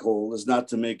his goal is not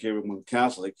to make everyone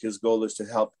Catholic. His goal is to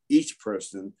help each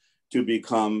person to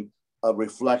become a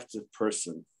reflective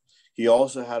person. He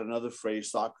also had another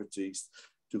phrase, Socrates,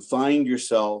 to find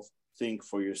yourself, think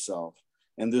for yourself.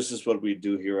 And this is what we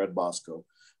do here at Bosco.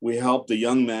 We help the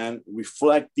young man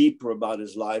reflect deeper about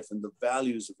his life and the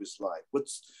values of his life.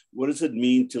 What does it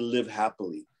mean to live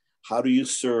happily? How do you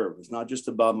serve? It's not just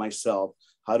about myself.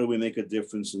 How do we make a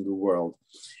difference in the world?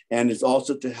 And it's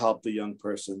also to help the young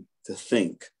person to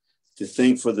think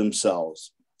for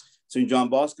themselves. St. John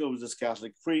Bosco was this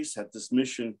Catholic priest, had this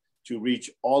mission to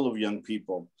reach all of young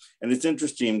people. And it's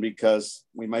interesting because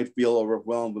we might feel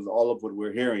overwhelmed with all of what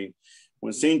we're hearing.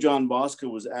 When St. John Bosco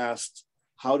was asked,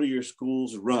 how do your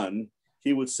schools run?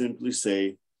 He would simply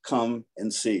say, come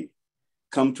and see.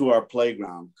 Come to our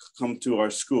playground, come to our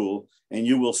school, and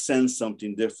you will sense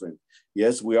something different.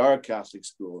 Yes, we are a Catholic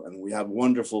school and we have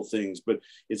wonderful things, but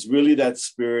it's really that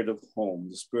spirit of home,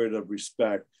 the spirit of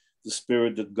respect, the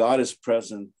spirit that God is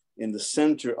present in the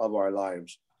center of our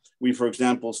lives. We, for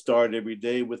example, start every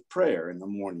day with prayer in the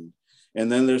morning.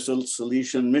 And then there's a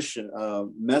Salesian mission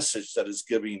message that is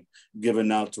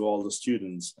given out to all the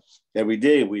students. Every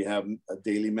day we have a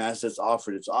daily mass that's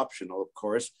offered. It's optional, of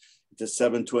course. It's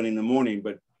at 7:20 in the morning,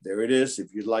 but there it is.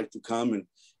 If you'd like to come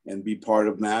and be part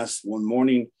of mass one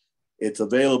morning, it's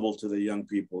available to the young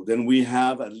people. Then we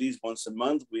have, at least once a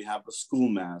month, we have a school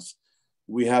mass.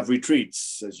 We have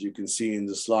retreats, as you can see in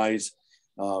the slides.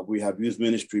 We have youth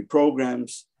ministry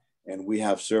programs, and we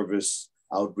have service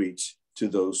outreach to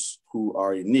those who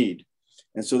are in need.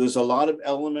 And so there's a lot of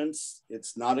elements.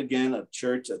 It's not, again, a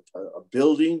church, a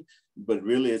building, but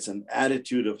really it's an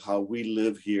attitude of how we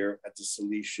live here at the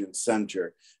Salesian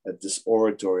Center, at this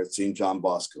oratory at St. John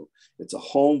Bosco. It's a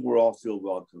home where all feel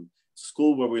welcome.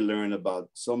 School where we learn about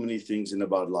so many things and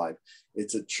about life.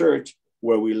 It's a church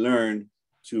where we learn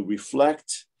to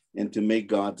reflect and to make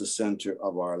God the center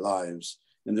of our lives.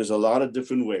 And there's a lot of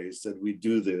different ways that we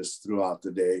do this throughout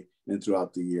the day and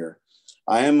throughout the year.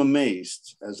 I am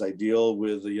amazed as I deal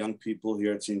with the young people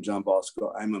here at St. John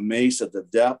Bosco. I'm amazed at the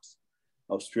depth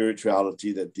of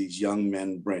spirituality that these young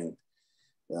men bring.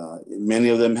 Many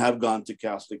of them have gone to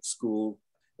Catholic school,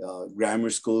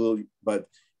 grammar school, but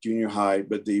junior high,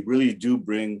 but they really do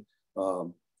bring a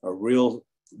real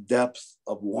depth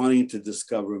of wanting to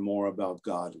discover more about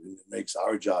God. And it makes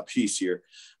our job easier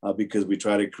because we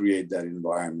try to create that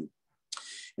environment.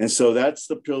 And so that's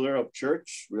the pillar of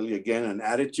church, really, again, an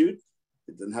attitude.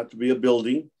 It doesn't have to be a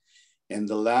building. And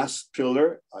the last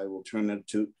pillar, I will turn it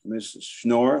to Mrs.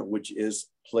 Schnorr, which is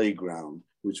playground,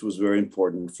 which was very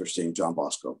important for St. John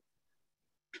Bosco.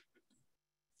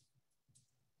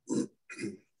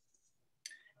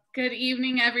 Good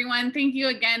evening, everyone. Thank you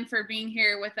again for being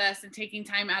here with us and taking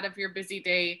time out of your busy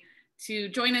day to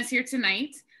join us here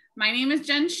tonight. My name is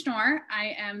Jen Schnorr.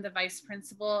 I am the Vice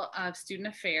Principal of Student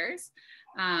Affairs,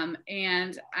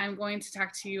 and I'm going to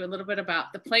talk to you a little bit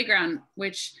about the playground,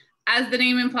 which, as the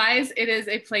name implies, it is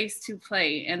a place to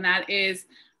play, and that is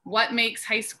what makes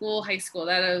high school high school.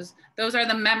 Those are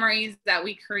the memories that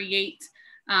we create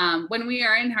when we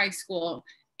are in high school,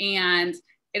 and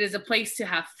it is a place to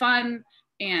have fun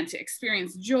and to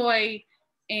experience joy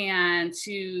and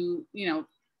to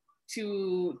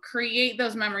create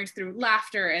those memories through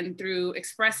laughter and through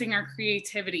expressing our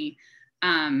creativity.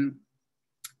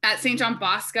 At St. John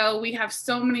Bosco, we have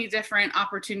so many different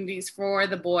opportunities for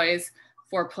the boys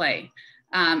for play.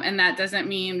 And that doesn't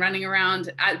mean running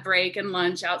around at break and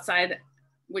lunch outside,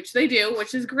 which they do,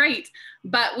 which is great.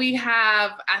 But we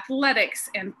have athletics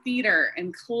and theater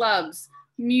and clubs,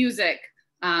 music,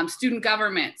 student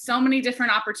government, so many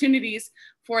different opportunities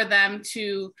for them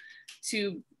to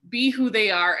be who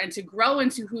they are and to grow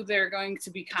into who they're going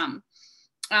to become.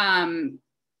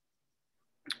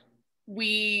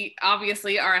 We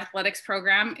obviously, our athletics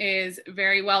program is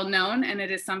very well known, and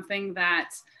it is something that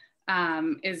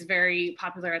is very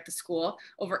popular at the school.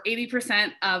 Over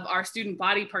 80% of our student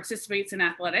body participates in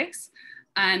athletics,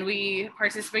 and we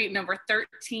participate in over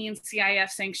 13 CIF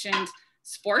sanctioned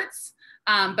sports.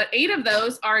 But 8 of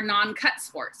those are non-cut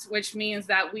sports, which means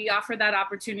that we offer that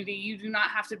opportunity. You do not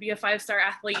have to be a 5-star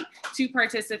athlete to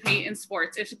participate in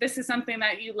sports. If this is something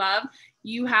that you love,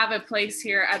 you have a place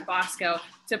here at Bosco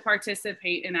to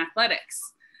participate in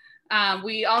athletics.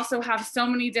 We also have so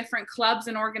many different clubs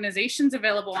and organizations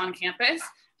available on campus.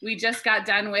 We just got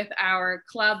done with our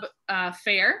club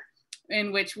fair,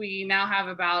 in which we now have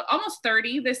about almost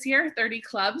 30 this year, 30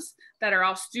 clubs that are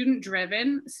all student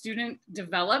driven, student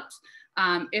developed.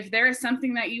 If there is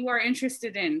something that you are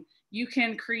interested in, you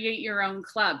can create your own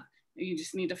club. You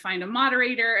just need to find a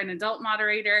moderator, an adult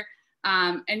moderator,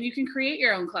 and you can create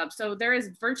your own club. So there is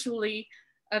virtually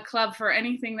a club for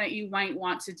anything that you might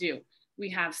want to do. We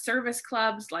have service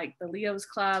clubs like the Leo's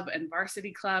Club and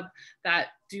Varsity Club that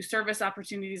do service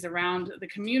opportunities around the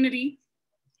community.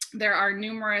 There are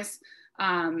numerous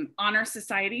honor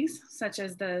societies, such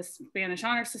as the Spanish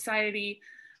Honor Society.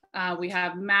 We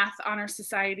have math honor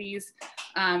societies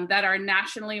that are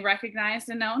nationally recognized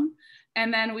and known.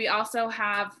 And then we also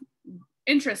have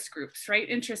interest groups, right?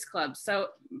 Interest clubs. So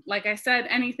like I said,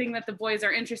 anything that the boys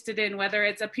are interested in, whether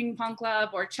it's a ping pong club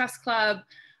or chess club,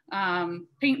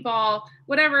 paintball,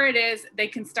 whatever it is, they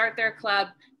can start their club,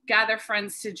 gather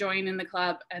friends to join in the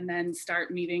club, and then start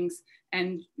meetings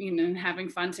and having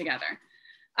fun together.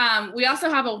 We also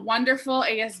have a wonderful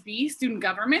ASB student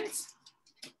government.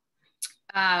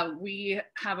 We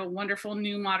have a wonderful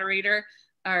new moderator,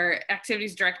 our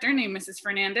activities director named Mrs.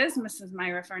 Fernandez, Mrs.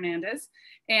 Myra Fernandez,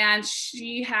 and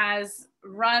she has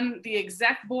run the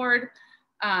exec board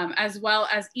as well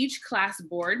as each class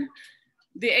board.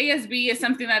 The ASB is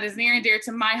something that is near and dear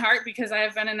to my heart because I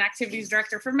have been an activities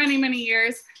director for many, many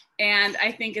years, And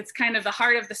I think it's kind of the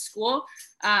heart of the school.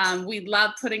 We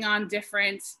love putting on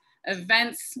different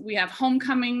events. We have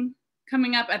homecoming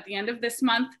coming up at the end of this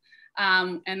month.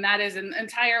 And that is an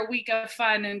entire week of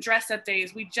fun and dress up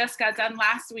days. We just got done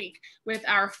last week with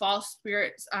our Fall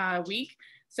Spirits week.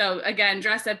 So again,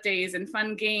 dress up days and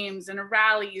fun games and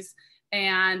rallies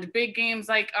and big games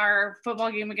like our football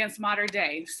game against Mater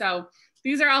Dei. So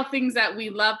these are all things that we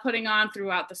love putting on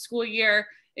throughout the school year.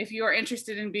 If you are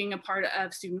interested in being a part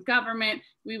of student government,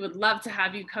 we would love to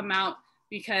have you come out,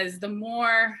 because the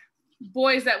more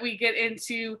boys that we get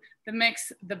into the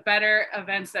mix, the better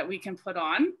events that we can put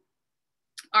on.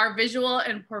 Our visual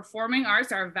and performing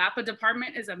arts, our VAPA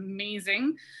department is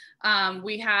amazing.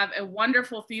 We have a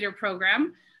wonderful theater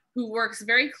program who works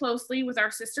very closely with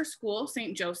our sister school,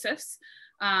 St. Joseph's.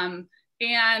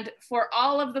 And for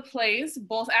all of the plays,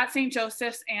 both at St.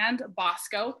 Joseph's and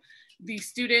Bosco, the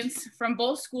students from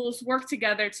both schools work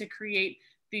together to create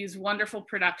these wonderful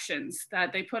productions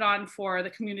that they put on for the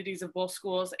communities of both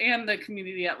schools and the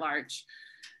community at large.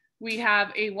 We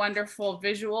have a wonderful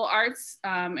visual arts,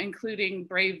 including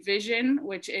Brave Vision,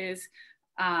 which is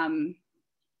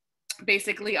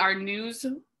basically our news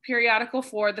periodical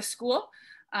for the school.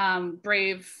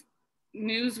 Brave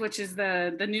News, which is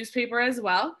the newspaper as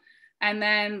well. And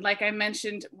then, like I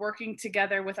mentioned, working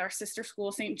together with our sister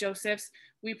school, St. Joseph's,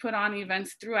 we put on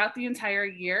events throughout the entire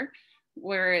year,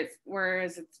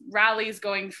 whereas it's rallies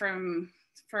going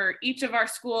for each of our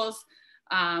schools.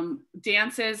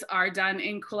 Dances are done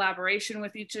in collaboration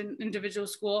with each individual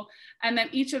school. And then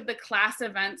each of the class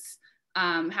events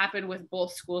happen with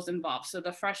both schools involved. So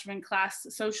the freshman class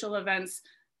social events,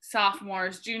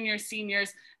 sophomores, juniors,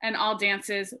 seniors, and all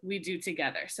dances we do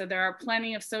together. So there are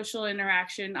plenty of social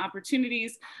interaction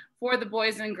opportunities for the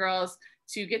boys and girls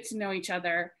to get to know each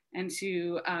other and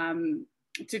to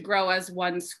grow as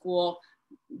one school,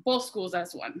 both schools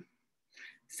as one.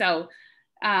 So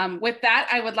with that,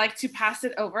 I would like to pass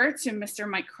it over to Mr.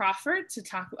 Mike Crawford to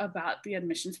talk about the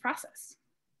admissions process.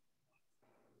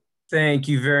 Thank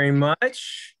you very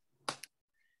much.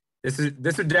 This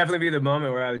would definitely be the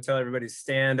moment where I would tell everybody to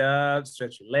stand up,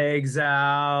 stretch your legs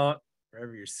out,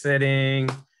 wherever you're sitting.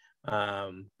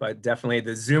 But definitely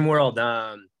the Zoom world,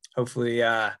 hopefully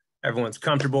everyone's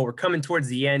comfortable. We're coming towards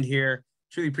the end here.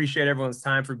 Truly appreciate everyone's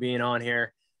time for being on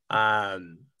here.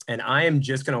 And I am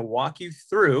just gonna walk you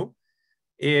through,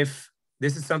 if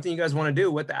this is something you guys wanna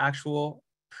do, what the actual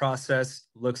process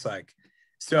looks like.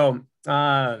 So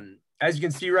as you can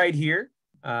see right here,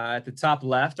 at the top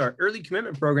left, our early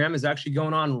commitment program is actually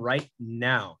going on right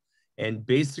now. And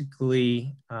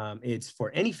basically, it's for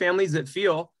any families that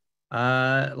feel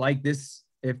like this,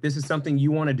 if this is something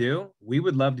you want to do, we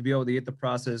would love to be able to get the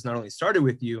process not only started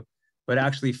with you, but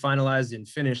actually finalized and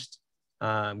finished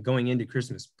going into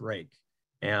Christmas break.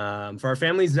 For our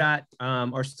families that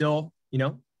are still,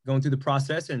 going through the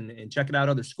process and checking out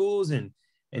other schools and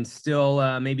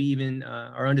still maybe even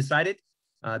are undecided,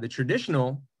 the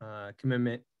traditional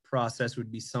commitment process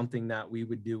would be something that we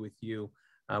would do with you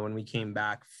when we came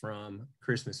back from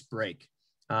Christmas break.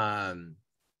 And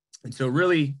so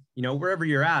really, wherever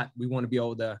you're at, we want to be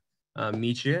able to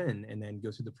meet you and then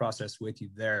go through the process with you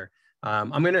there. I'm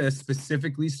going to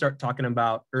specifically start talking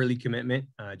about early commitment,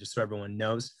 just so everyone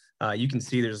knows. You can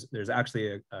see there's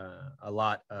actually a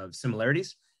lot of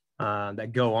similarities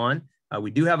that go on.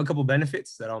 We do have a couple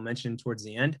benefits that I'll mention towards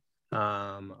the end.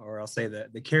 Or I'll say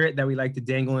the carrot that we like to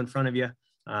dangle in front of you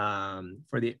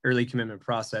for the early commitment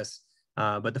process.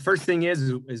 But the first thing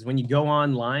is when you go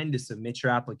online to submit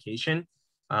your application,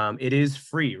 it is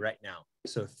free right now.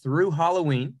 So through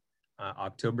Halloween,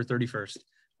 October 31st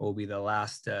will be the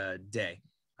last day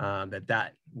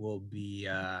that will be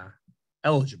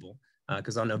eligible,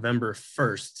 because on November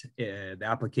 1st, the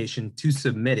application to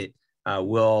submit it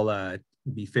will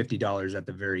be $50 at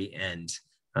the very end.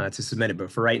 To submit it,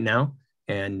 but for right now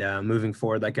and moving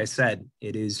forward, like I said,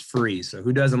 it is free. So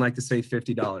who doesn't like to save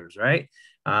 $50, right?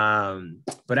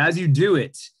 But as you do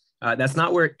it, that's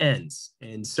not where it ends.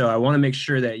 And so I want to make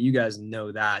sure that you guys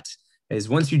know that is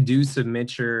once you do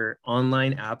submit your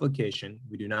online application,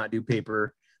 we do not do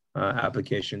paper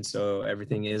application, so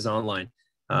everything is online.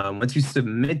 Once you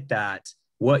submit that,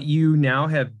 what you now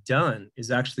have done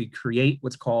is actually create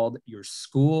what's called your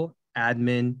school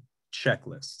admin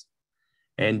checklist.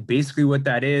 And basically what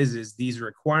that is these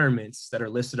requirements that are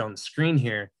listed on the screen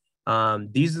here.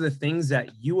 These are the things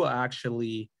that you will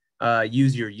actually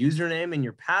use your username and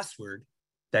your password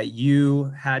that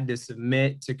you had to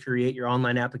submit to create your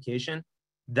online application.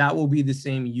 That will be the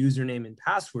same username and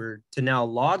password to now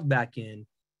log back in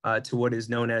to what is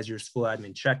known as your school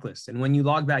admin checklist. And when you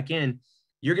log back in,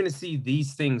 you're going to see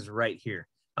these things right here.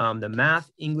 the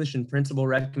math, English, and principal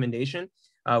recommendation,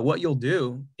 what you'll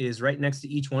do is right next to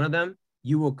each one of them,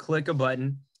 you will click a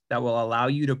button that will allow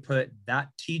you to put that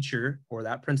teacher or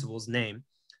that principal's name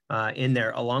in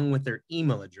there along with their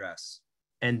email address.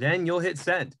 And then you'll hit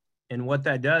send. And what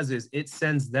that does is it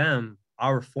sends them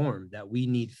our form that we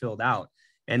need filled out.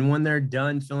 And when they're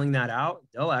done filling that out,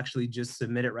 they'll actually just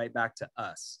submit it right back to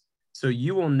us. So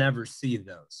you will never see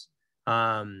those.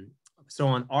 So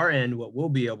on our end, what we'll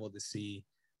be able to see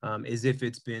is if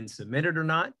it's been submitted or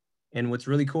not. And what's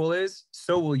really cool is,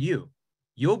 so will you.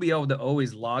 You'll be able to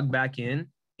always log back in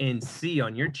and see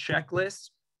on your checklist,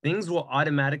 things will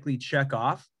automatically check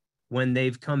off when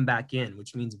they've come back in,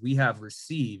 which means we have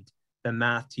received the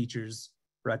math teacher's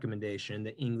recommendation,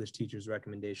 the English teacher's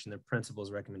recommendation, the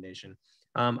principal's recommendation.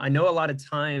 I know a lot of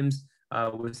times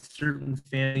with certain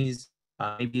families,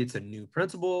 maybe it's a new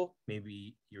principal,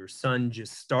 maybe your son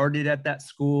just started at that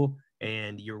school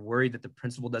and you're worried that the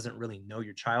principal doesn't really know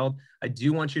your child. I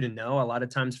do want you to know a lot of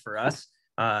times for us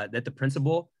that the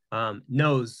principal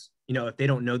knows, you know, if they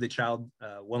don't know the child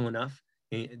well enough,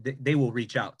 they will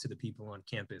reach out to the people on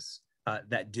campus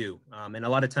that do. And a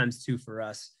lot of times too, for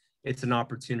us, it's an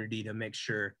opportunity to make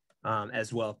sure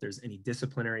as well if there's any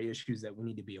disciplinary issues that we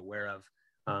need to be aware of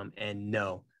and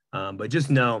know. But just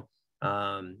know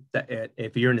that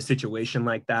if you're in a situation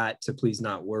like that, to please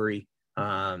not worry,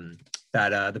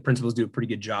 that the principals do a pretty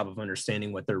good job of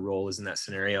understanding what their role is in that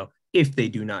scenario if they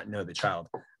do not know the child,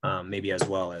 maybe as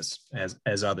well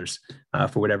as others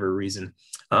for whatever reason.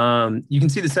 You can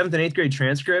see the 7th and 8th grade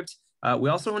transcript. We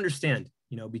also understand,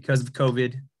 you know, because of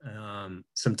COVID,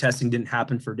 some testing didn't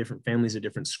happen for different families at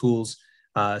different schools.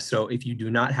 So if you do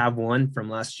not have one from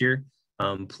last year,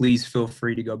 please feel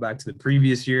free to go back to the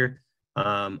previous year.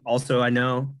 Also, I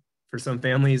know for some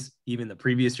families, even the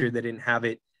previous year, they didn't have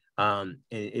it.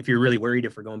 If you're really worried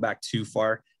if we're going back too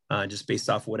far, just based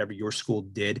off of whatever your school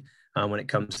did when it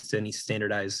comes to any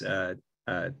standardized,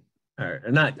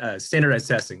 standardized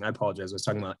testing. I apologize. I was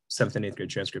talking about 7th and 8th grade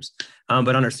transcripts.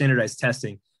 But on our standardized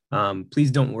testing,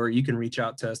 please don't worry. You can reach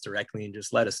out to us directly and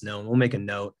just let us know. And we'll make a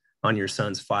note on your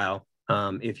son's file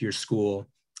if your school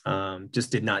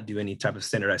just did not do any type of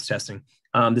standardized testing.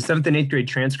 The 7th and 8th grade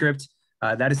transcript,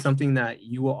 that is something that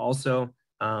you will also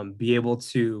be able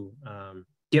to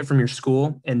get from your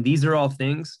school. And these are all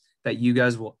things that you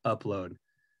guys will upload.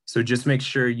 So just make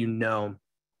sure you know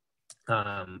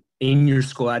in your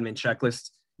school admin checklist,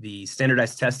 the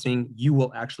standardized testing, you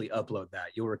will actually upload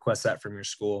that. You'll request that from your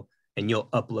school and you'll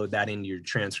upload that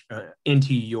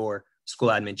into your school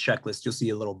admin checklist. You'll see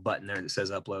a little button there that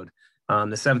says upload.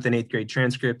 The 7th and 8th grade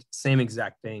transcript, same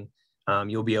exact thing.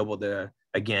 You'll be able to,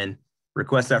 again,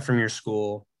 request that from your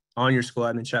school. On your school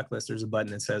admin checklist, there's a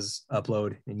button that says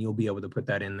upload, and you'll be able to put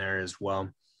that in there as well.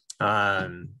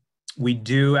 We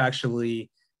do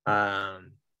actually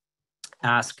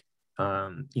ask,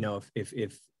 you know,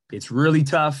 if it's really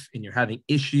tough and you're having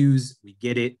issues, we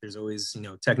get it. There's always, you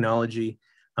know, technology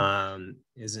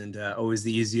isn't always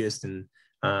the easiest. And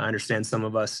I understand some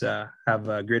of us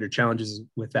have greater challenges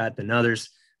with that than others.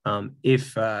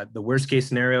 If the worst case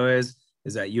scenario is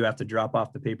that you have to drop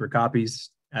off the paper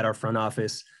copies at our front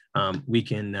office, we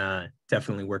can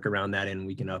definitely work around that and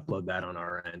we can upload that on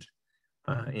our end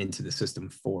into the system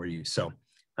for you. So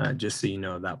just so you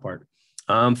know that part.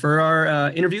 For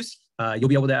our interviews, you'll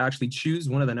be able to actually choose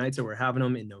one of the nights that we're having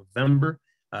them in November.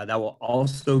 That will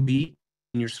also be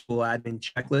in your school admin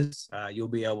checklist. You'll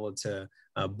be able to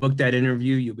book that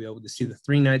interview. You'll be able to see the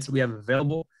 3 nights that we have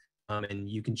available, and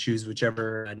you can choose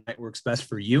whichever night works best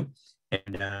for you.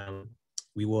 And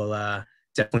we will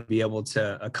definitely be able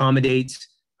to accommodate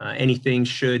anything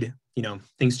should, you know,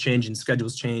 things change and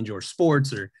schedules change or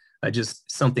sports or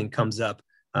just something comes up.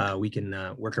 We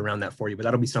can work around that for you, but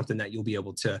that'll be something that you'll be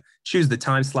able to choose the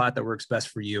time slot that works best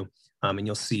for you. And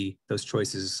you'll see those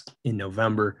choices in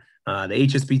November. The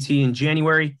HSBT in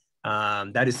January,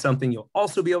 that is something you'll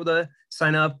also be able to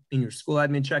sign up in your school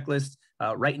admin checklist.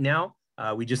 Right now,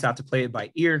 we just have to play it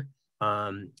by ear.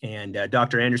 And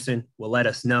Dr. Anderson will let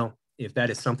us know if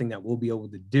that is something that we'll be able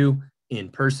to do in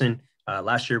person.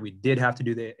 Last year, we did have to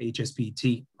do the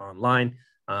HSBT online.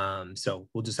 So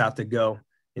we'll just have to go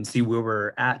and see where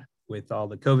we're at with all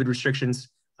the COVID restrictions.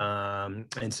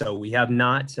 And so we have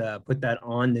not put that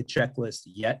on the checklist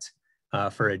yet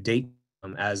for a date.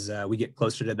 As we get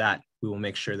closer to that, we will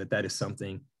make sure that that is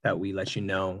something that we let you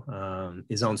know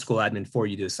is on school admin for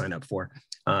you to sign up for,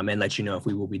 and let you know if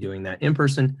we will be doing that in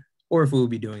person or if we will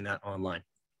be doing that online.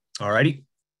 All righty.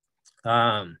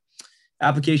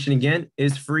 Application again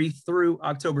is free through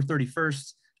October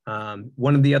 31st.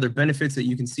 One of the other benefits that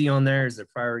you can see on there is the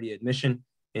priority admission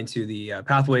into the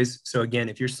pathways. So again,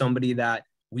 if you're somebody that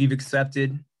we've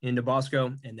accepted into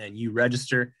Bosco and then you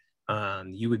register,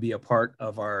 you would be a part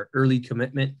of our early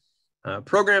commitment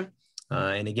program.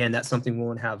 And again, that's something we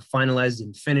won't have finalized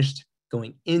and finished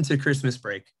going into Christmas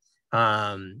break.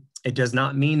 It does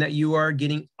not mean that you are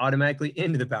getting automatically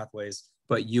into the pathways,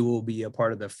 but you will be a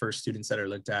part of the first students that are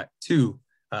looked at to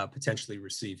potentially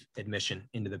receive admission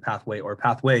into the pathway or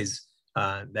pathways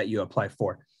that you apply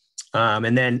for.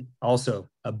 And then also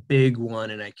a big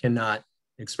one, and I cannot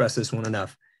express this one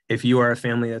enough, if you are a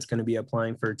family that's going to be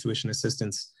applying for tuition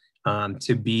assistance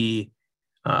to be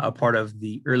a part of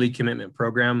the early commitment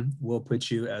program, will put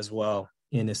you as well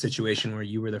in a situation where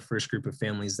you were the first group of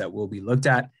families that will be looked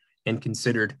at and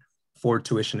considered for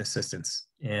tuition assistance.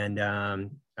 And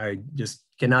I just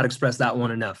cannot express that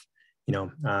one enough. You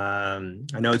know,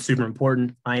 I know it's super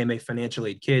important. I am a financial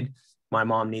aid kid. My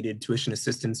mom needed tuition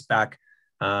assistance back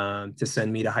to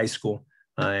send me to high school.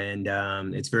 And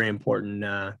it's very important,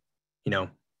 you know,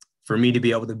 for me to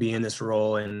be able to be in this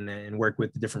role and work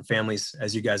with the different families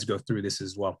as you guys go through this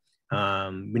as well.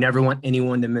 We never want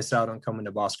anyone to miss out on coming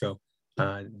to Bosco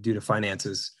due to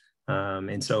finances.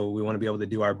 And so we want to be able to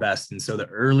do our best. And so the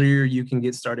earlier you can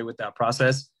get started with that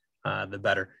process, the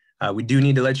better. We do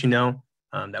need to let you know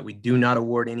that we do not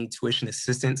award any tuition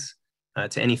assistance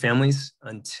to any families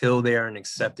until they are an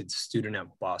accepted student at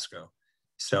Bosco.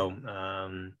 So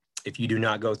if you do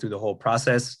not go through the whole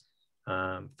process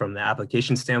from the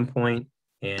application standpoint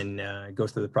and go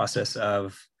through the process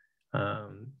of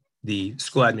the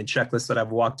school admin checklist that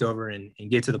I've walked over and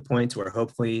get to the point where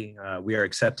hopefully we are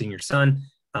accepting your son,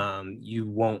 you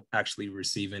won't actually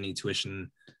receive any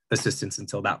tuition assistance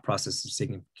until that process is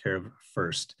taken care of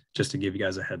first, just to give you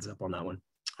guys a heads up on that one.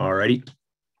 Alrighty.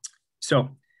 So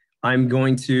I'm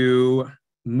going to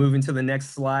move into the next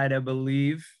slide, I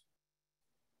believe.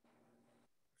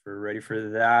 If we're ready for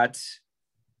that.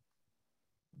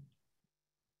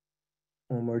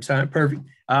 One more time, perfect.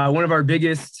 One of our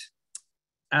biggest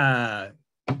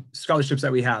scholarships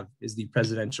that we have is the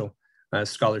presidential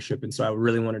scholarship. And so I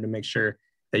really wanted to make sure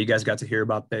that you guys got to hear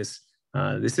about this.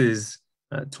 This is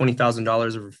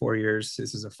 $20,000 over 4 years.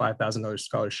 This is a $5,000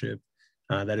 scholarship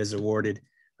that is awarded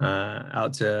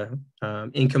out to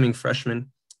incoming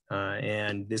freshmen.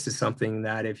 And this is something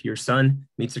that if your son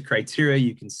meets the criteria,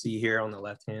 you can see here on the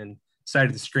left-hand side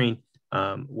of the screen,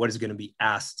 what is going to be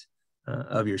asked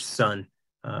of your son.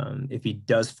 If he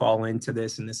does fall into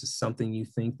this and this is something you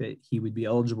think that he would be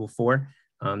eligible for,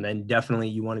 then definitely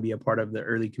you want to be a part of the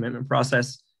early commitment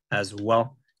process as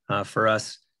well for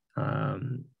us.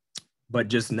 But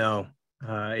just know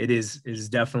it is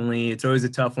definitely, it's always a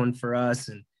tough one for us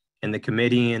and the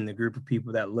committee and the group of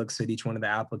people that looks at each one of the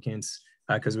applicants,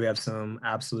 because we have some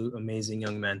absolute amazing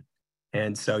young men.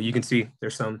 And so you can see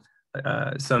there's some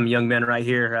young men right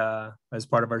here as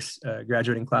part of our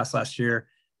graduating class last year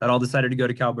that all decided to go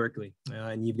to Cal Berkeley.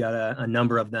 And you've got a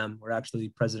number of them were actually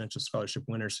presidential scholarship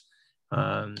winners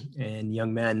and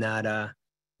young men that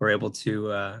were able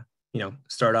to, you know,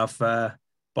 start off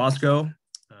Bosco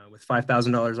with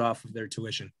 $5,000 off of their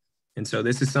tuition. And so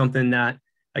this is something that,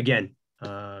 again,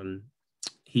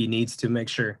 he needs to make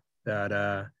sure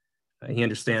that he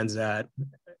understands that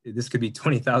this could be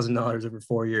 $20,000 over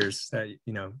 4 years that,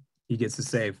 you know, he gets to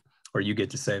save or you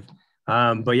get to save.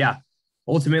 But yeah,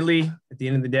 ultimately, at the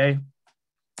end of the day,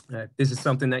 if this is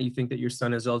something that you think that your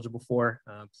son is eligible for,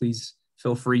 please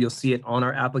feel free. You'll see it on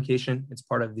our application. It's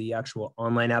part of the actual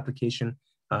online application.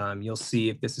 You'll see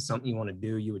if this is something you want to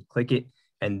do, you would click it.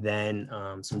 And then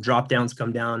some drop downs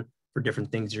come down for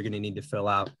different things you're going to need to fill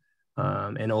out.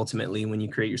 And ultimately, when you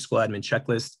create your school admin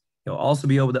checklist, you'll also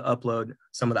be able to upload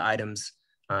some of the items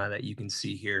that you can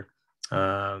see here.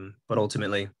 But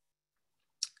ultimately,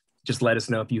 just let us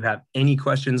know if you have any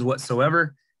questions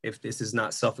whatsoever, if this is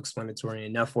not self-explanatory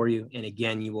enough for you. And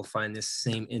again, you will find this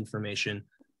same information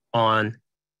online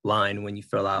when you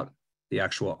fill out the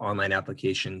actual online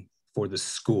application for the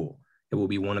school. It will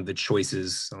be one of the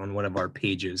choices on one of our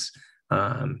pages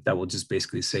that will just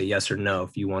basically say yes or no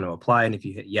if you want to apply. And if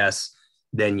you hit yes,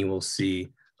 then you will see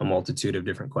a multitude of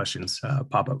different questions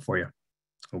pop up for you.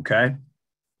 Okay.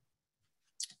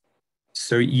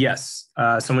 So yes,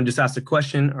 someone just asked a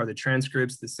question. Are the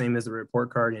transcripts the same as the report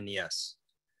card? And yes,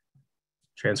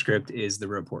 transcript is the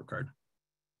report card.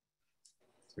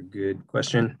 It's a good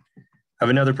question. I have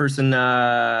another person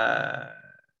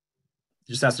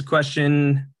just asked a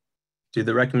question. Do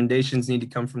the recommendations need to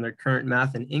come from their current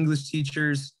math and English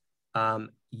teachers?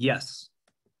 Yes.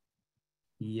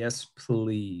 Yes,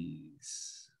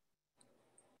 please.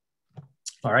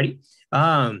 All righty.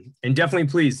 And definitely,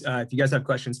 please, if you guys have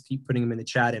questions, keep putting them in the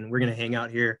chat and we're going to hang out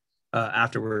here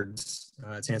afterwards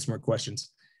to answer more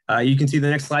questions. You can see the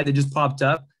next slide that just popped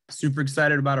up. Super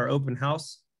excited about our open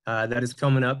house that is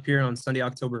coming up here on Sunday,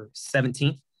 October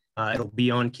 17th. It'll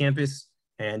be on campus,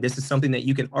 and this is something that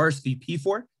you can RSVP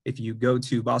for. If you go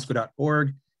to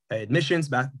bosco.org, admissions,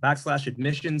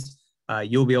 /admissions,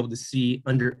 you'll be able to see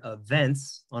under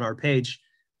events on our page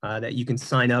that you can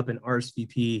sign up and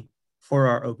RSVP for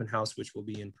our open house, which will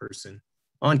be in person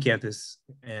on campus.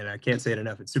 And I can't say it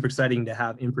enough. It's super exciting to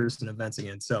have in-person events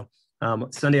again. So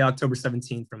Sunday, October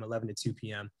 17th from 11 to 2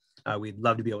 p.m. We'd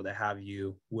love to be able to have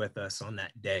you with us on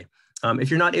that day. If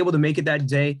you're not able to make it that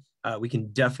day, we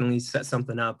can definitely set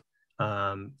something up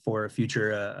for a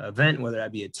future event, whether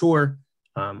that be a tour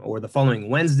or the following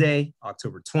Wednesday,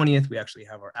 October 20th. We actually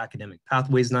have our Academic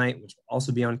Pathways Night, which will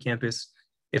also be on campus.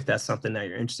 If that's something that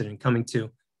you're interested in coming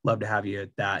to, love to have you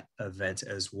at that event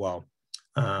as well.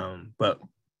 But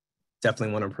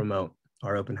definitely want to promote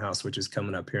our open house, which is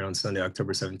coming up here on Sunday,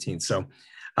 October 17th. So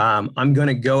I'm going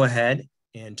to go ahead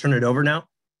and turn it over now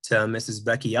to Mrs.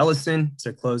 Becky Ellison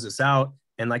to close us out.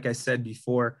 And like I said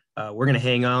before, we're going to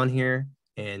hang on here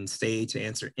and stay to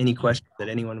answer any questions that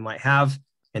anyone might have.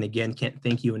 And again, can't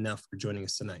thank you enough for joining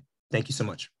us tonight. Thank you so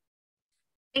much.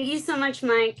 Thank you so much,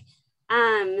 Mike.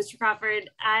 Mr. Crawford,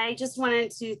 I just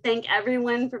wanted to thank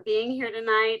everyone for being here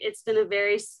tonight. It's been a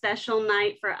very special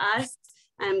night for us,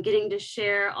 getting to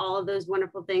share all of those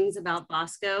wonderful things about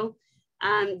Bosco.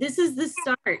 This is the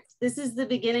start. This is the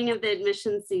beginning of the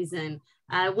admission season.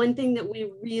 One thing that we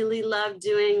really loved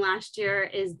doing last year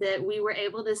is that we were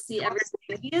able to see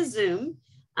everyone via Zoom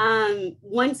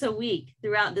once a week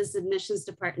throughout this admissions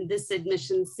department, this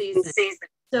admission season.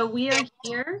 So we are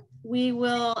here. We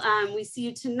will, we see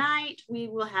you tonight. We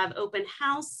will have open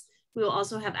house. We will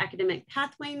also have academic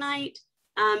pathway night,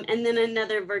 and then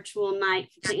another virtual night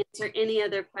to answer any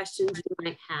other questions you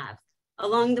might have.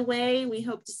 Along the way, we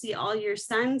hope to see all your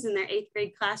sons in their 8th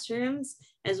grade classrooms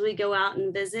as we go out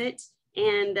and visit.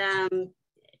 And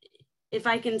if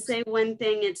I can say one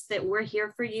thing, it's that we're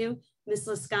here for you, Ms.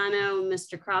 Lascano,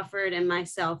 Mr. Crawford, and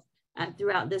myself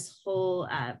throughout this whole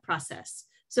process.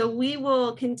 So we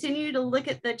will continue to look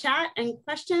at the chat and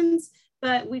questions,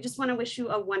 but we just want to wish you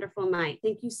a wonderful night.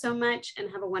 Thank you so much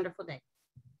and have a wonderful day.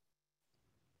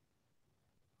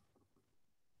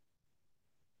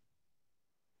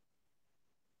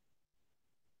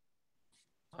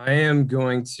 I am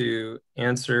going to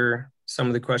answer some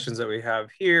of the questions that we have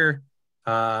here,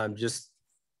 just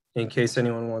in case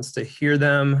anyone wants to hear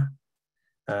them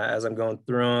as I'm going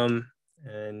through them.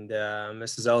 And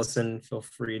Mrs. Ellison, feel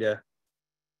free to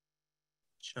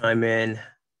chime in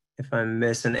if I'm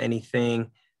missing anything.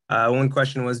 One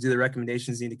question was, do the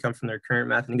recommendations need to come from their current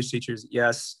math and English teachers?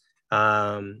 Yes,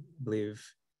 I believe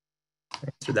I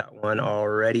answered that one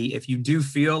already. If you do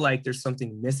feel like there's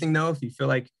something missing though, if you feel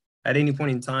like at any point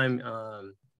in time,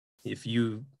 if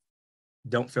you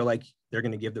don't feel like they're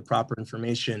going to give the proper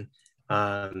information,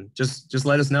 just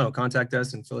let us know. Contact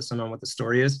us and fill us in on what the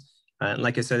story is. And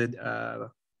like I said,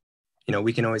 you know,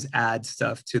 we can always add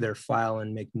stuff to their file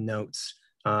and make notes.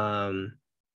 I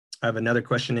have another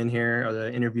question in here. Are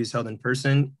the interviews held in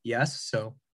person? Yes.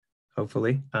 So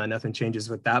hopefully nothing changes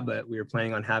with that, but we are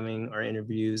planning on having our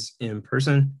interviews in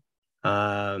person.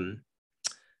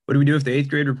 What do we do if the 8th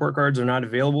grade report cards are not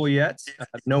available yet?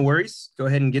 No worries. Go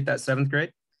ahead and get that 7th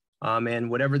grade. And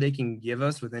whatever they can give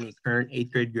us with any current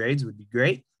 8th grade grades would be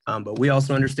great. But we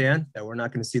also understand that we're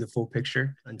not going to see the full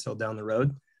picture until down the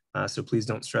road. So please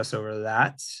don't stress over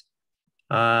that.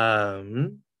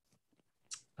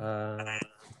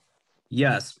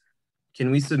 Yes.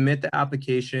 Can we submit the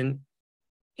application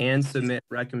and submit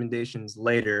recommendations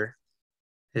later?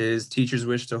 His teachers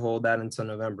wish to hold that until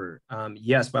November.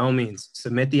 Yes, by all means,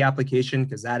 submit the application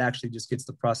because that actually just gets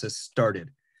the process started.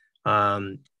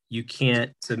 You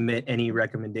can't submit any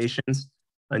recommendations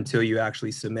until you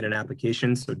actually submit an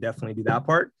application. So definitely do that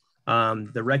part.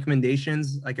 The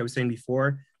recommendations, like I was saying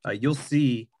before, you'll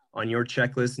see on your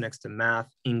checklist next to math,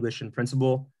 English, and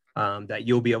principal that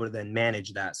you'll be able to then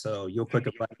manage that. So you'll click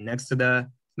a button next to the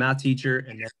math teacher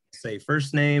and then say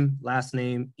first name, last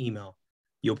name, email.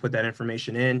 You'll put that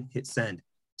information in, hit send.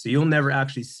 So you'll never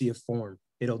actually see a form.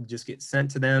 It'll just get sent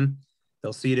to them.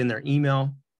 They'll see it in their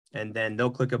email and then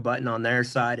they'll click a button on their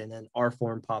side and then our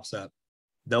form pops up.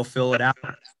 They'll fill it out.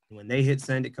 When they hit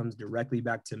send, it comes directly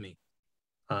back to me,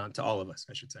 to all of us,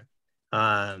 I should say.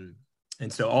 And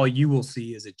so all you will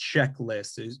see is a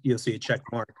checklist. You'll see a check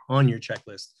mark on your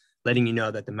checklist, letting you know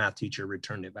that the math teacher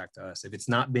returned it back to us. If it's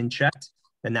not been checked,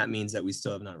 then that means that we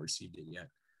still have not received it yet.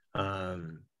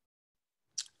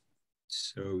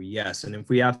 So yes, and if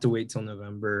we have to wait till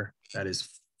November, that is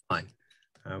fine.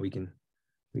 We can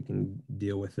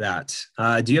deal with that.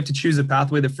 Do you have to choose a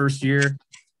pathway the first year?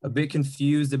 a bit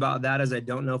confused about that, as I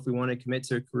don't know if we want to commit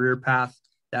to a career path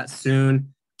that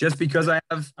soon. Just because I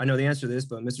know the answer to this,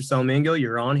 but Mr. Salamango,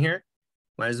 you're on here.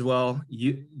 Might as well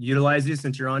utilize you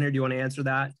since you're on here. Do you want to answer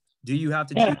that? Do you have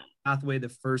to choose a pathway the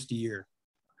first year?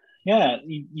 Yeah,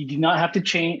 you do not have to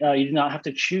change. You do not have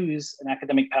to choose an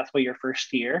academic pathway your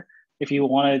first year. If you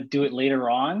want to do it later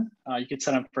on, you could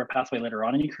sign up for a pathway later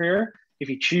on in your career. If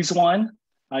you choose one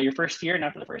your first year, and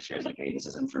after the first year is like, hey, this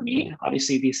isn't for me.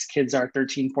 Obviously, these kids are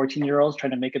 13, 14-year-olds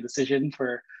trying to make a decision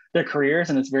for their careers,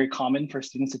 and it's very common for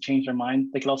students to change their mind.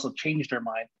 They can also change their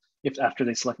mind if after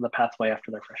they select the pathway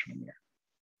after their freshman year.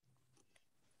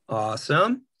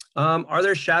 Awesome. Are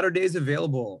there shadow days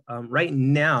available? Right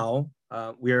now,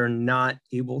 we are not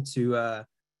able to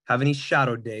have any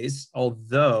shadow days,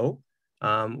 although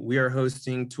we are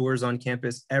hosting tours on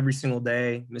campus every single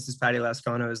day. Mrs. Patty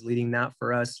Lascano is leading that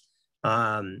for us.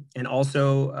 And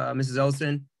also, Mrs.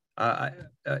 Ellison,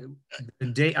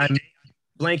 the date, I'm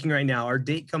blanking right now. Our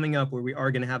date coming up where we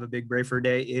are going to have a big Brafer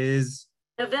Day is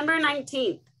November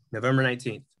 19th. November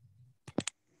 19th.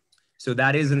 So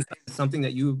that is something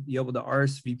that you'll be able to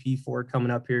RSVP for coming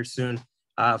up here soon.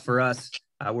 For us,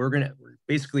 we're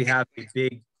basically have a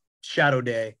big shadow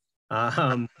day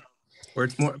where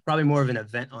it's probably more of an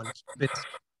event on campus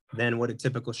than what a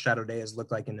typical shadow day has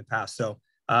looked like in the past. So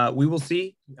we will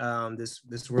see.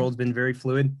 This world's been very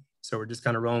fluid, so we're just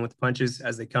kind of rolling with the punches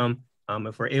as they come.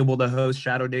 If we're able to host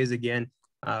shadow days again,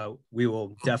 we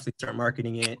will definitely start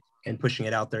marketing it and pushing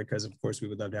it out there, because of course we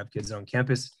would love to have kids on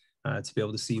campus to be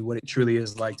able to see what it truly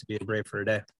is like to be a Brave for a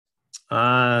day.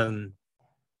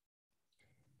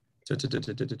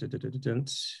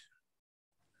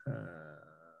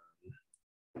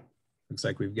 Looks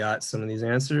like we've got some of these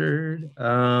answered.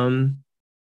 I'm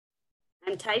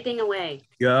typing away.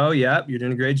 Yep, you're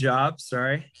doing a great job.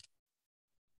 Sorry.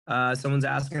 Someone's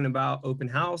asking about open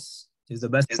house. Is the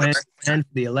best plan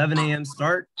for the 11 a.m.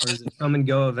 start, or is it come and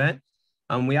go event?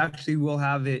 We actually will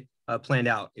have it planned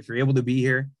out. If you're able to be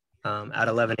here at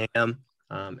 11 a.m.,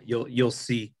 you'll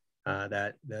see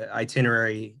that the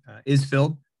itinerary is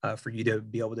filled for you to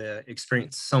be able to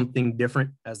experience something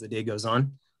different as the day goes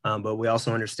on. But we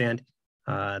also understand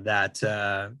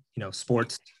that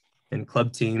sports and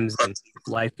club teams and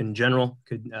life in general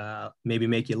could maybe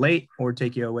make you late or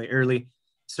take you away early.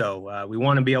 So we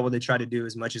want to be able to try to do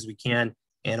as much as we can,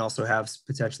 and also have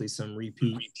potentially some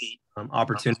repeat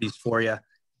opportunities for you,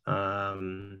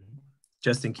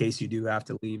 just in case you do have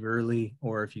to leave early,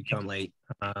 or if you come late,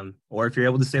 or if you're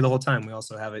able to stay the whole time. We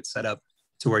also have it set up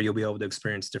to where you'll be able to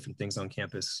experience different things on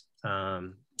campus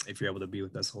if you're able to be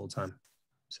with us the whole time.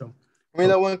 So I mean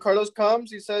that when Carlos comes,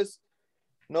 he says,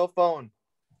 no phone.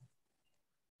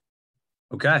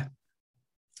 Okay.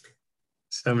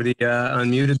 Somebody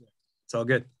unmuted. It's all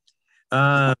good.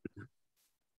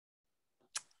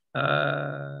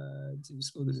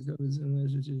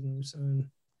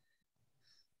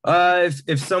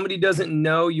 If somebody doesn't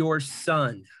know your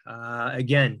son,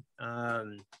 again,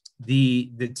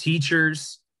 the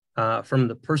teachers from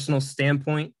the personal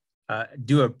standpoint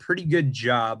do a pretty good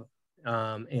job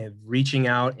of reaching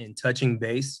out and touching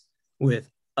base with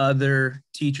other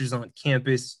teachers on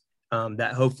campus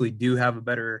that hopefully do have a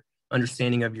better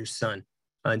understanding of your son.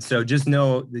 And so just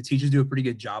know the teachers do a pretty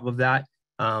good job of that.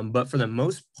 But for the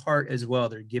most part as well,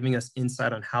 they're giving us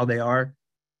insight on how they are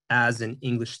as an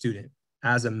English student,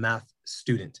 as a math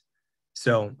student.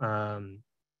 So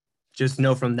just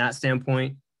know from that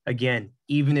standpoint, again,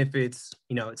 even if it's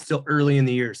still early in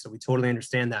the year, so we totally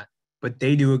understand that, but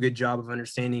they do a good job of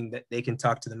understanding that they can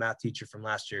talk to the math teacher from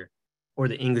last year or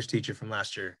the English teacher from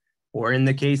last year, or in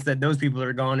the case that those people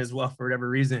are gone as well for whatever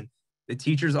reason, the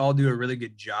teachers all do a really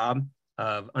good job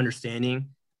of understanding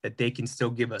that they can still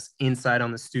give us insight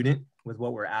on the student with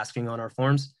what we're asking on our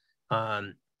forms,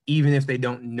 even if they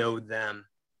don't know them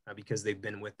because they've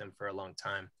been with them for a long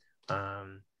time.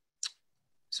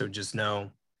 So just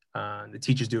know the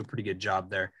teachers do a pretty good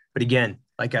job there. But again,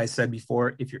 like I said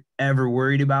before, if you're ever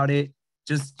worried about it,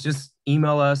 just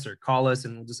email us or call us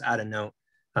and we'll just add a note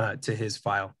to his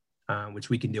file, which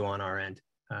we can do on our end,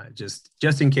 just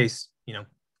in case,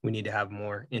 we need to have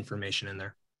more information in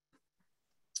there.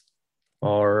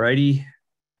 All righty.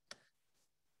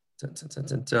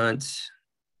 Mrs.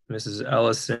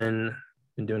 Ellison,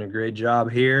 been doing a great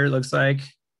job here, looks like.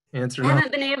 I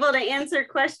haven't been able to answer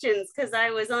questions because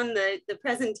I was on the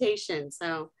presentation,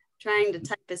 so trying to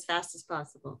type as fast as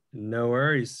possible. No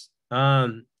worries.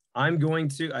 I'm going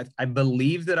to, I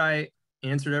believe that I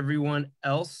answered everyone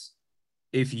else.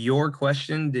 If your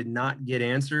question did not get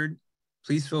answered,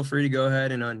 please feel free to go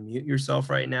ahead and unmute yourself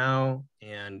right now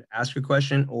and ask a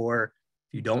question, or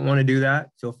If you don't want to do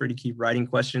that, feel free to keep writing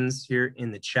questions here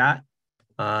in the chat.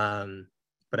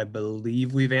 But I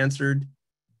believe we've answered,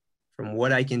 from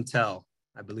what I can tell,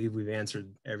 I believe we've answered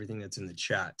everything that's in the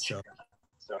chat. So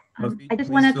I just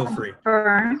want to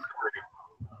confirm.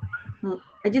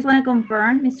 I just want to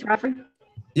confirm, Mr. Crawford.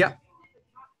 Yeah.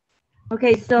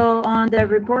 Okay, so on the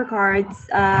report cards,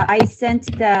 I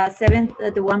sent the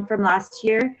 7th, the one from last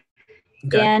year.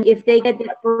 Okay. And if they get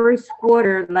the first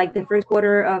quarter, like the first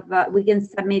quarter of, we can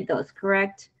submit those,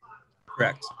 correct?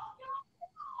 Correct.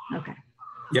 Okay.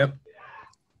 Yep.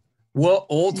 We'll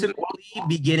ultimately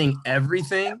be getting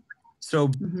everything.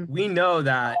 So we know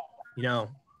that, you know,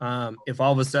 if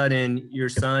all of a sudden your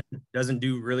son doesn't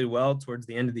do really well towards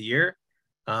the end of the year,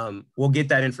 we'll get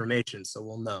that information. So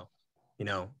we'll know, you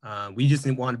know, we just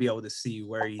want to be able to see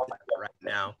where he's at right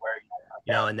now,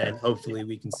 you know, and then hopefully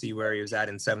we can see where he was at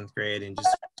in 7th grade and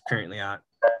just currently at.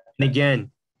 And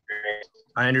again,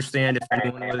 I understand if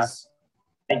anyone was,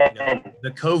 you know,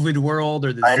 the COVID world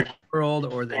or the Zoom world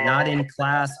or the not in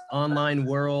class online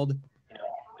world,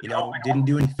 you know, didn't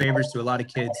do any favors to a lot of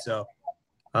kids. So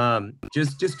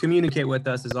just communicate with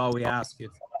us is all we ask.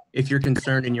 If you're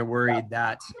concerned and you're worried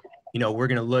that, you know, we're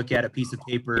going to look at a piece of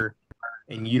paper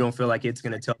and you don't feel like it's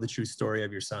going to tell the true story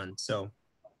of your son. So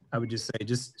I would just say,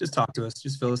 just talk to us,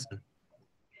 just fill us in.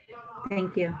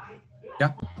 Thank you.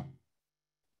 Yeah.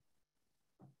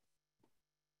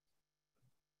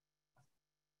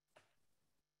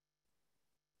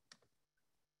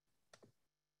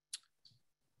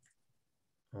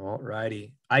 All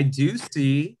righty. I do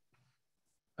see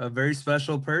a very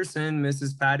special person,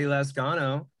 Mrs. Patty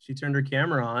Lascano. She turned her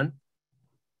camera on.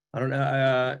 I don't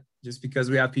know, just because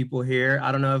we have people here.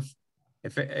 I don't know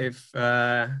if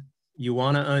you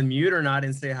want to unmute or not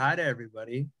and say hi to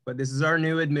everybody, but this is our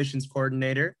new admissions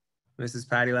coordinator, Mrs.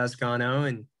 Patty Lascano,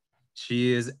 and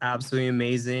she is absolutely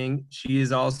amazing. She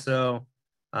is also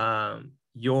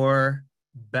your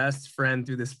best friend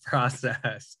through this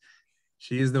process.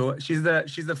 She's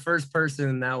the first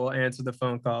person that will answer the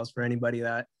phone calls for anybody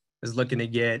that is looking to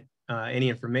get any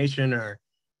information, or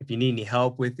if you need any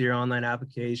help with your online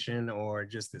application or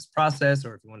just this process,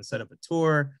 or if you want to set up a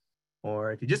tour,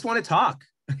 or if you just want to talk.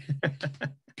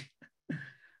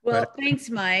 Well,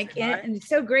 thanks, Mike. And it's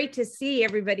so great to see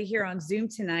everybody here on Zoom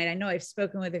tonight. I know I've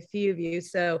spoken with a few of you.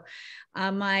 So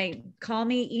call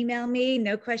me, email me,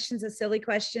 no questions, a silly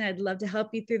question. I'd love to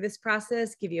help you through this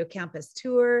process, give you a campus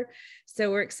tour. So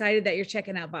we're excited that you're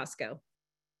checking out Bosco.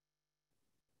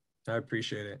 I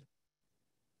appreciate it.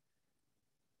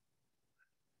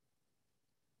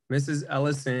 Mrs.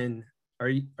 Ellison, are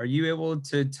you able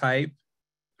to type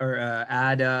or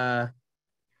add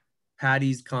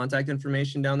Patty's contact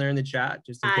information down there in the chat?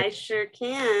 Just I sure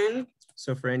can.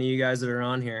 So for any of you guys that are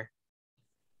on here,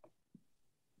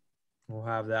 we'll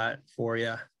have that for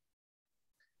you.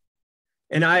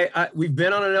 And we've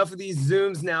been on enough of these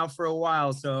Zooms now for a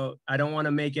while, so I don't want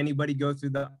to make anybody go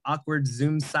through the awkward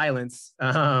Zoom silence.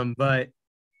 If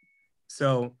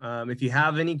you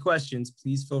have any questions,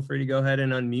 please feel free to go ahead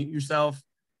and unmute yourself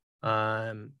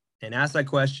and ask that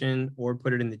question or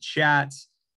put it in the chat.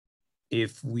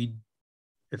 If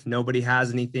nobody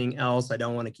has anything else, I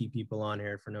don't want to keep people on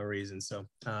here for no reason. So,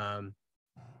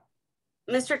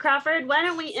 Mr. Crawford, why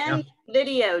don't we end the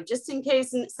video just in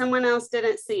case someone else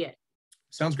didn't see it?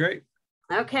 Sounds great.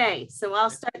 Okay, so I'll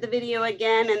start the video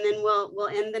again and then we'll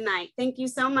end the night. Thank you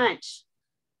so much.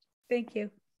 Thank you.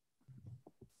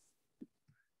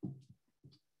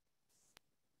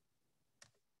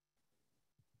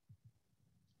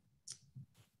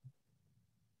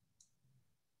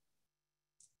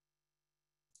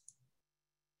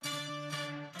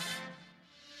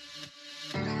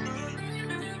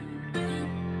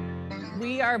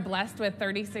 We are blessed with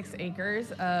 36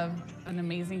 acres of an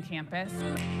amazing campus.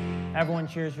 Everyone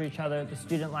cheers for each other. The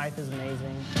student life is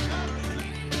amazing.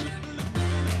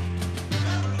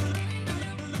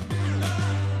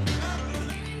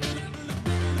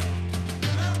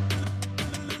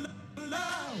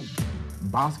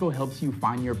 Bosco helps you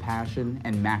find your passion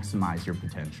and maximize your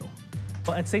potential.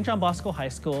 At St. John Bosco High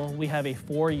School, we have a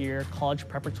 4-year college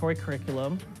preparatory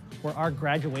curriculum where our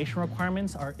graduation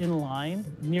requirements are in line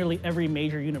nearly every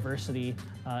major university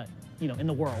in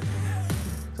the world.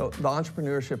 So the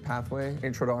entrepreneurship pathway,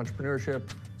 intro to entrepreneurship,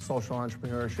 social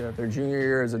entrepreneurship. Their junior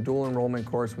year is a dual enrollment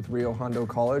course with Rio Hondo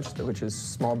College, which is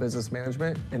small business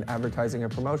management and advertising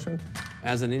and promotion.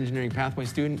 As an engineering pathway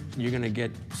student, you're going to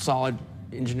get solid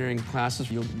engineering classes.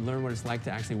 You'll learn what it's like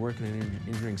to actually work in an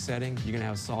engineering setting. You're going to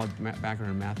have a solid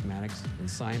background in mathematics and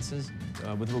sciences.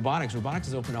 With robotics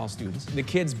is open to all students. The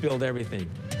kids build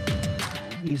everything.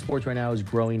 Esports right now is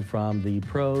growing from the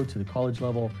pro to the college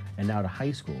level and now to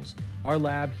high schools. Our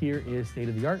lab here is state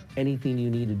of the art. Anything you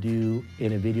need to do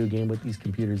in a video game with these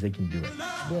computers, they can do it.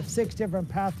 We have 6 different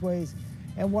pathways,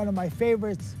 and one of my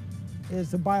favorites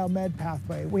is the biomed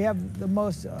pathway. We have the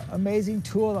most amazing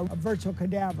tool, a virtual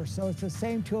cadaver. So it's the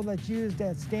same tool that's used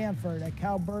at Stanford, at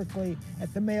Cal Berkeley,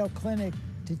 at the Mayo Clinic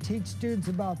to teach students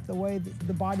about the way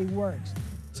the body works.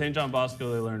 St. John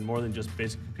Bosco, they learn more than just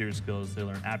basic computer skills. They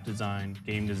learn app design,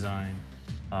 game design,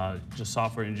 just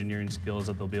software engineering skills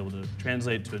that they'll be able to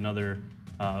translate to another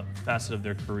facet of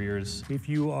their careers. If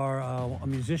you are a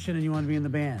musician and you want to be in the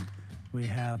band, we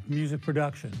have music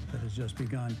production that has just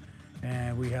begun,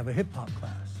 and we have a hip hop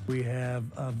class. We have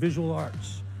visual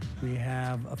arts. We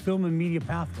have a film and media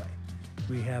pathway.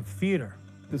 We have theater.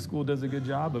 The school does a good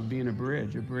job of being a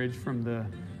bridge from the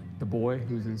boy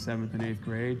who's in 7th and 8th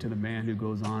grade to the man who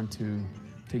goes on to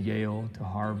Yale, to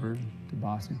Harvard, to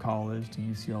Boston College, to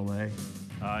UCLA.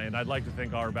 And I'd like to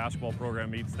think our basketball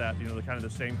program meets that, the kind of the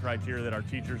same criteria that our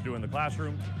teachers do in the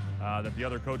classroom, that the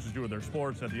other coaches do with their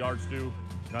sports, that the arts do.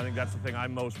 And I think that's the thing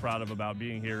I'm most proud of about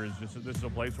being here is just this is a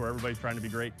place where everybody's trying to be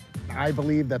great. I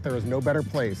believe that there is no better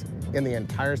place in the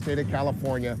entire state of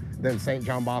California than St.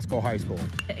 John Bosco High School.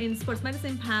 In sports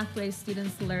medicine pathways,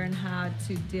 students learn how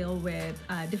to deal with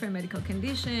different medical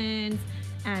conditions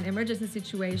and emergency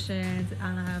situations,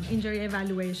 injury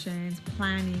evaluations,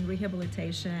 planning,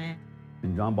 rehabilitation.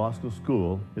 St. John Bosco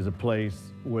School is a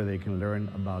place where they can learn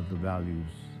about the values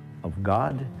of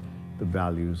God, the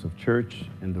values of church,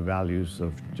 and the values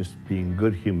of just being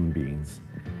good human beings.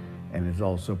 And it's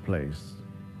also a place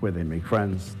where they make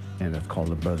friends, and it's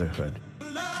called a brotherhood.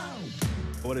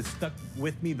 What has stuck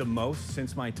with me the most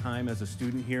since my time as a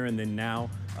student here and then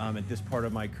now at this part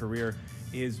of my career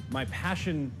is my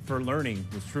passion for learning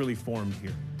was truly formed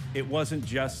here. It wasn't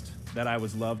just that I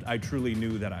was loved, I truly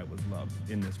knew that I was loved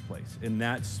in this place. And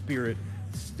that spirit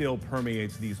still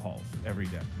permeates these halls every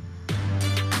day.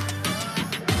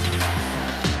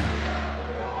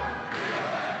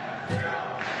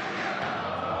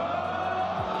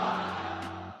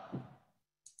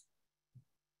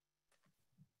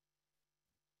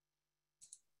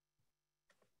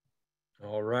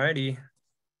 All righty. I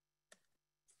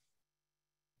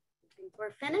think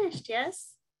we're finished,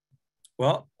 yes?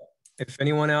 Well, if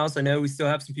anyone else, I know we still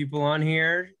have some people on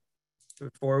here.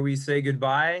 Before we say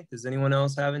goodbye, does anyone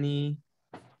else have any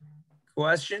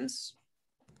questions?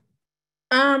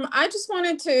 I just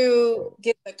wanted to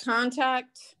get the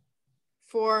contact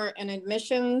for an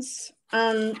admissions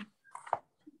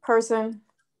person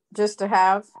just to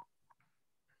have.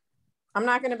 I'm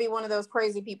not going to be one of those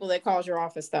crazy people that calls your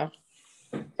office though.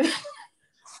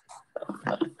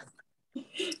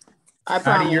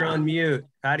 Patty, you're on mute.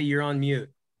 Patty, you're on mute.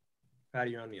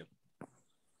 Patty, you're on mute.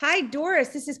 Hi, Doris.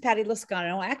 This is Patty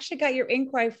Lascano. I actually got your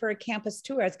inquiry for a campus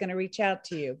tour. I was going to reach out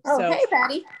to you. Oh, hey,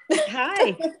 Patty.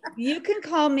 Hi. You can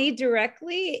call me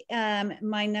directly.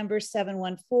 My number is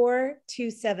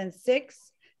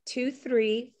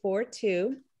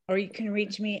 714-276-2342, or you can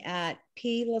reach me at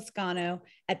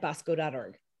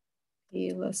plascano@bosco.org.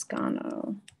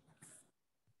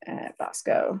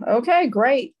 plascano@bosco. Okay,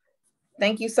 great.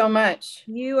 Thank you so much.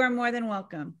 You are more than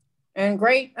welcome. And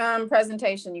great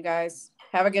presentation, you guys.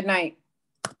 Have a good night.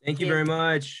 Thank you very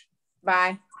much.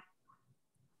 Bye.